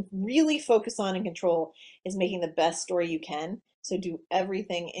thing you can really focus on and control is making the best story you can. So do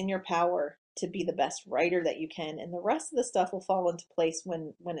everything in your power to be the best writer that you can, and the rest of the stuff will fall into place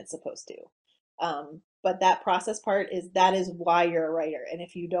when it's supposed to. But that process part that is why you're a writer, and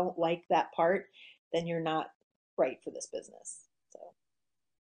if you don't like that part, then you're not right for this business. So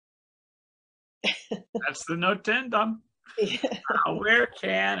That's the note to end on. yeah. Where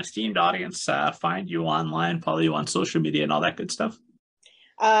can esteemed audience find you online, follow you on social media, and all that good stuff?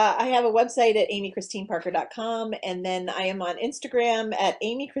 I have a website at amychristineparker.com, and then I am on Instagram at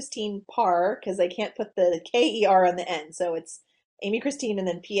amychristineparr, because I can't put the K-E-R on the end, so it's Amy Christine and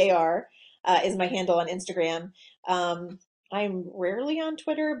then P-A-R is my handle on Instagram. I'm rarely on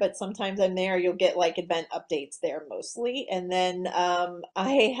Twitter, but sometimes I'm there. You'll get like event updates there mostly. And then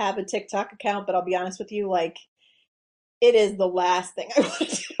I have a TikTok account, but I'll be honest with you, like it is the last thing I want to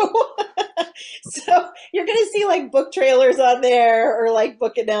do. So you're going to see like book trailers on there or like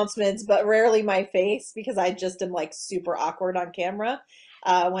book announcements, but rarely my face because I just am like super awkward on camera.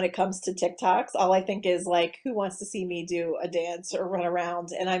 When it comes to TikToks, all I think is like, who wants to see me do a dance or run around?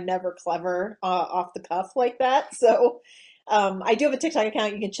 And I'm never clever off the cuff like that. So I do have a TikTok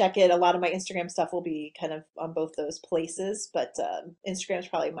account. You can check it. A lot of my Instagram stuff will be kind of on both those places, but Instagram is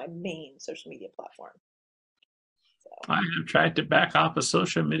probably my main social media platform. I have tried to back off of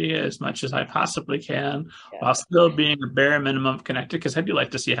social media as much as I possibly can, Yeah. while still being a bare minimum connected, because I do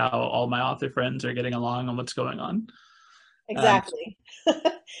like to see how all my author friends are getting along and what's going on. Exactly.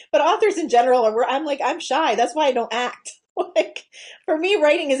 But authors in general I'm shy. That's why I don't act. Like for me,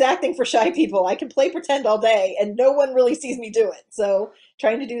 writing is acting for shy people. I can play pretend all day and no one really sees me do it. So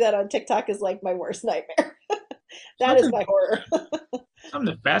trying to do that on TikTok is like my worst nightmare. That is my horror.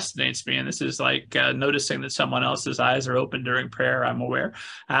 Something that fascinates me, and this is like noticing that someone else's eyes are open during prayer, I'm aware.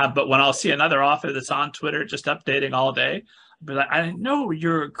 But when I'll see another author that's on Twitter just updating all day, I'll be like, I know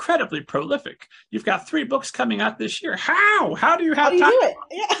you're incredibly prolific. You've got 3 books coming out this year. How do you have How do you time? do it?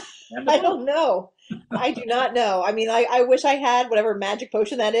 Yeah. I don't know. I do not know. I mean, I wish I had whatever magic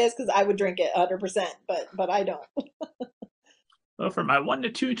potion that is because I would drink it 100%, but I don't. Well, for my 1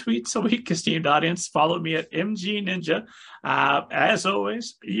 to 2 tweets a week, esteemed audience, follow me at MG Ninja. As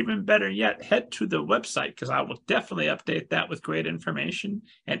always, even better yet, head to the website because I will definitely update that with great information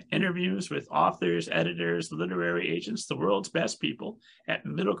and interviews with authors, editors, literary agents, the world's best people at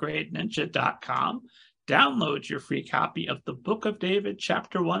middlegradeninja.com. Download your free copy of The Book of David,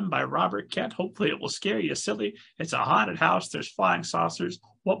 Chapter 1 by Robert Kent. Hopefully it will scare you silly. It's a haunted house. There's flying saucers.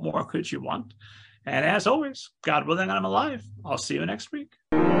 What more could you want? And as always, God willing, I'm alive. I'll see you next week.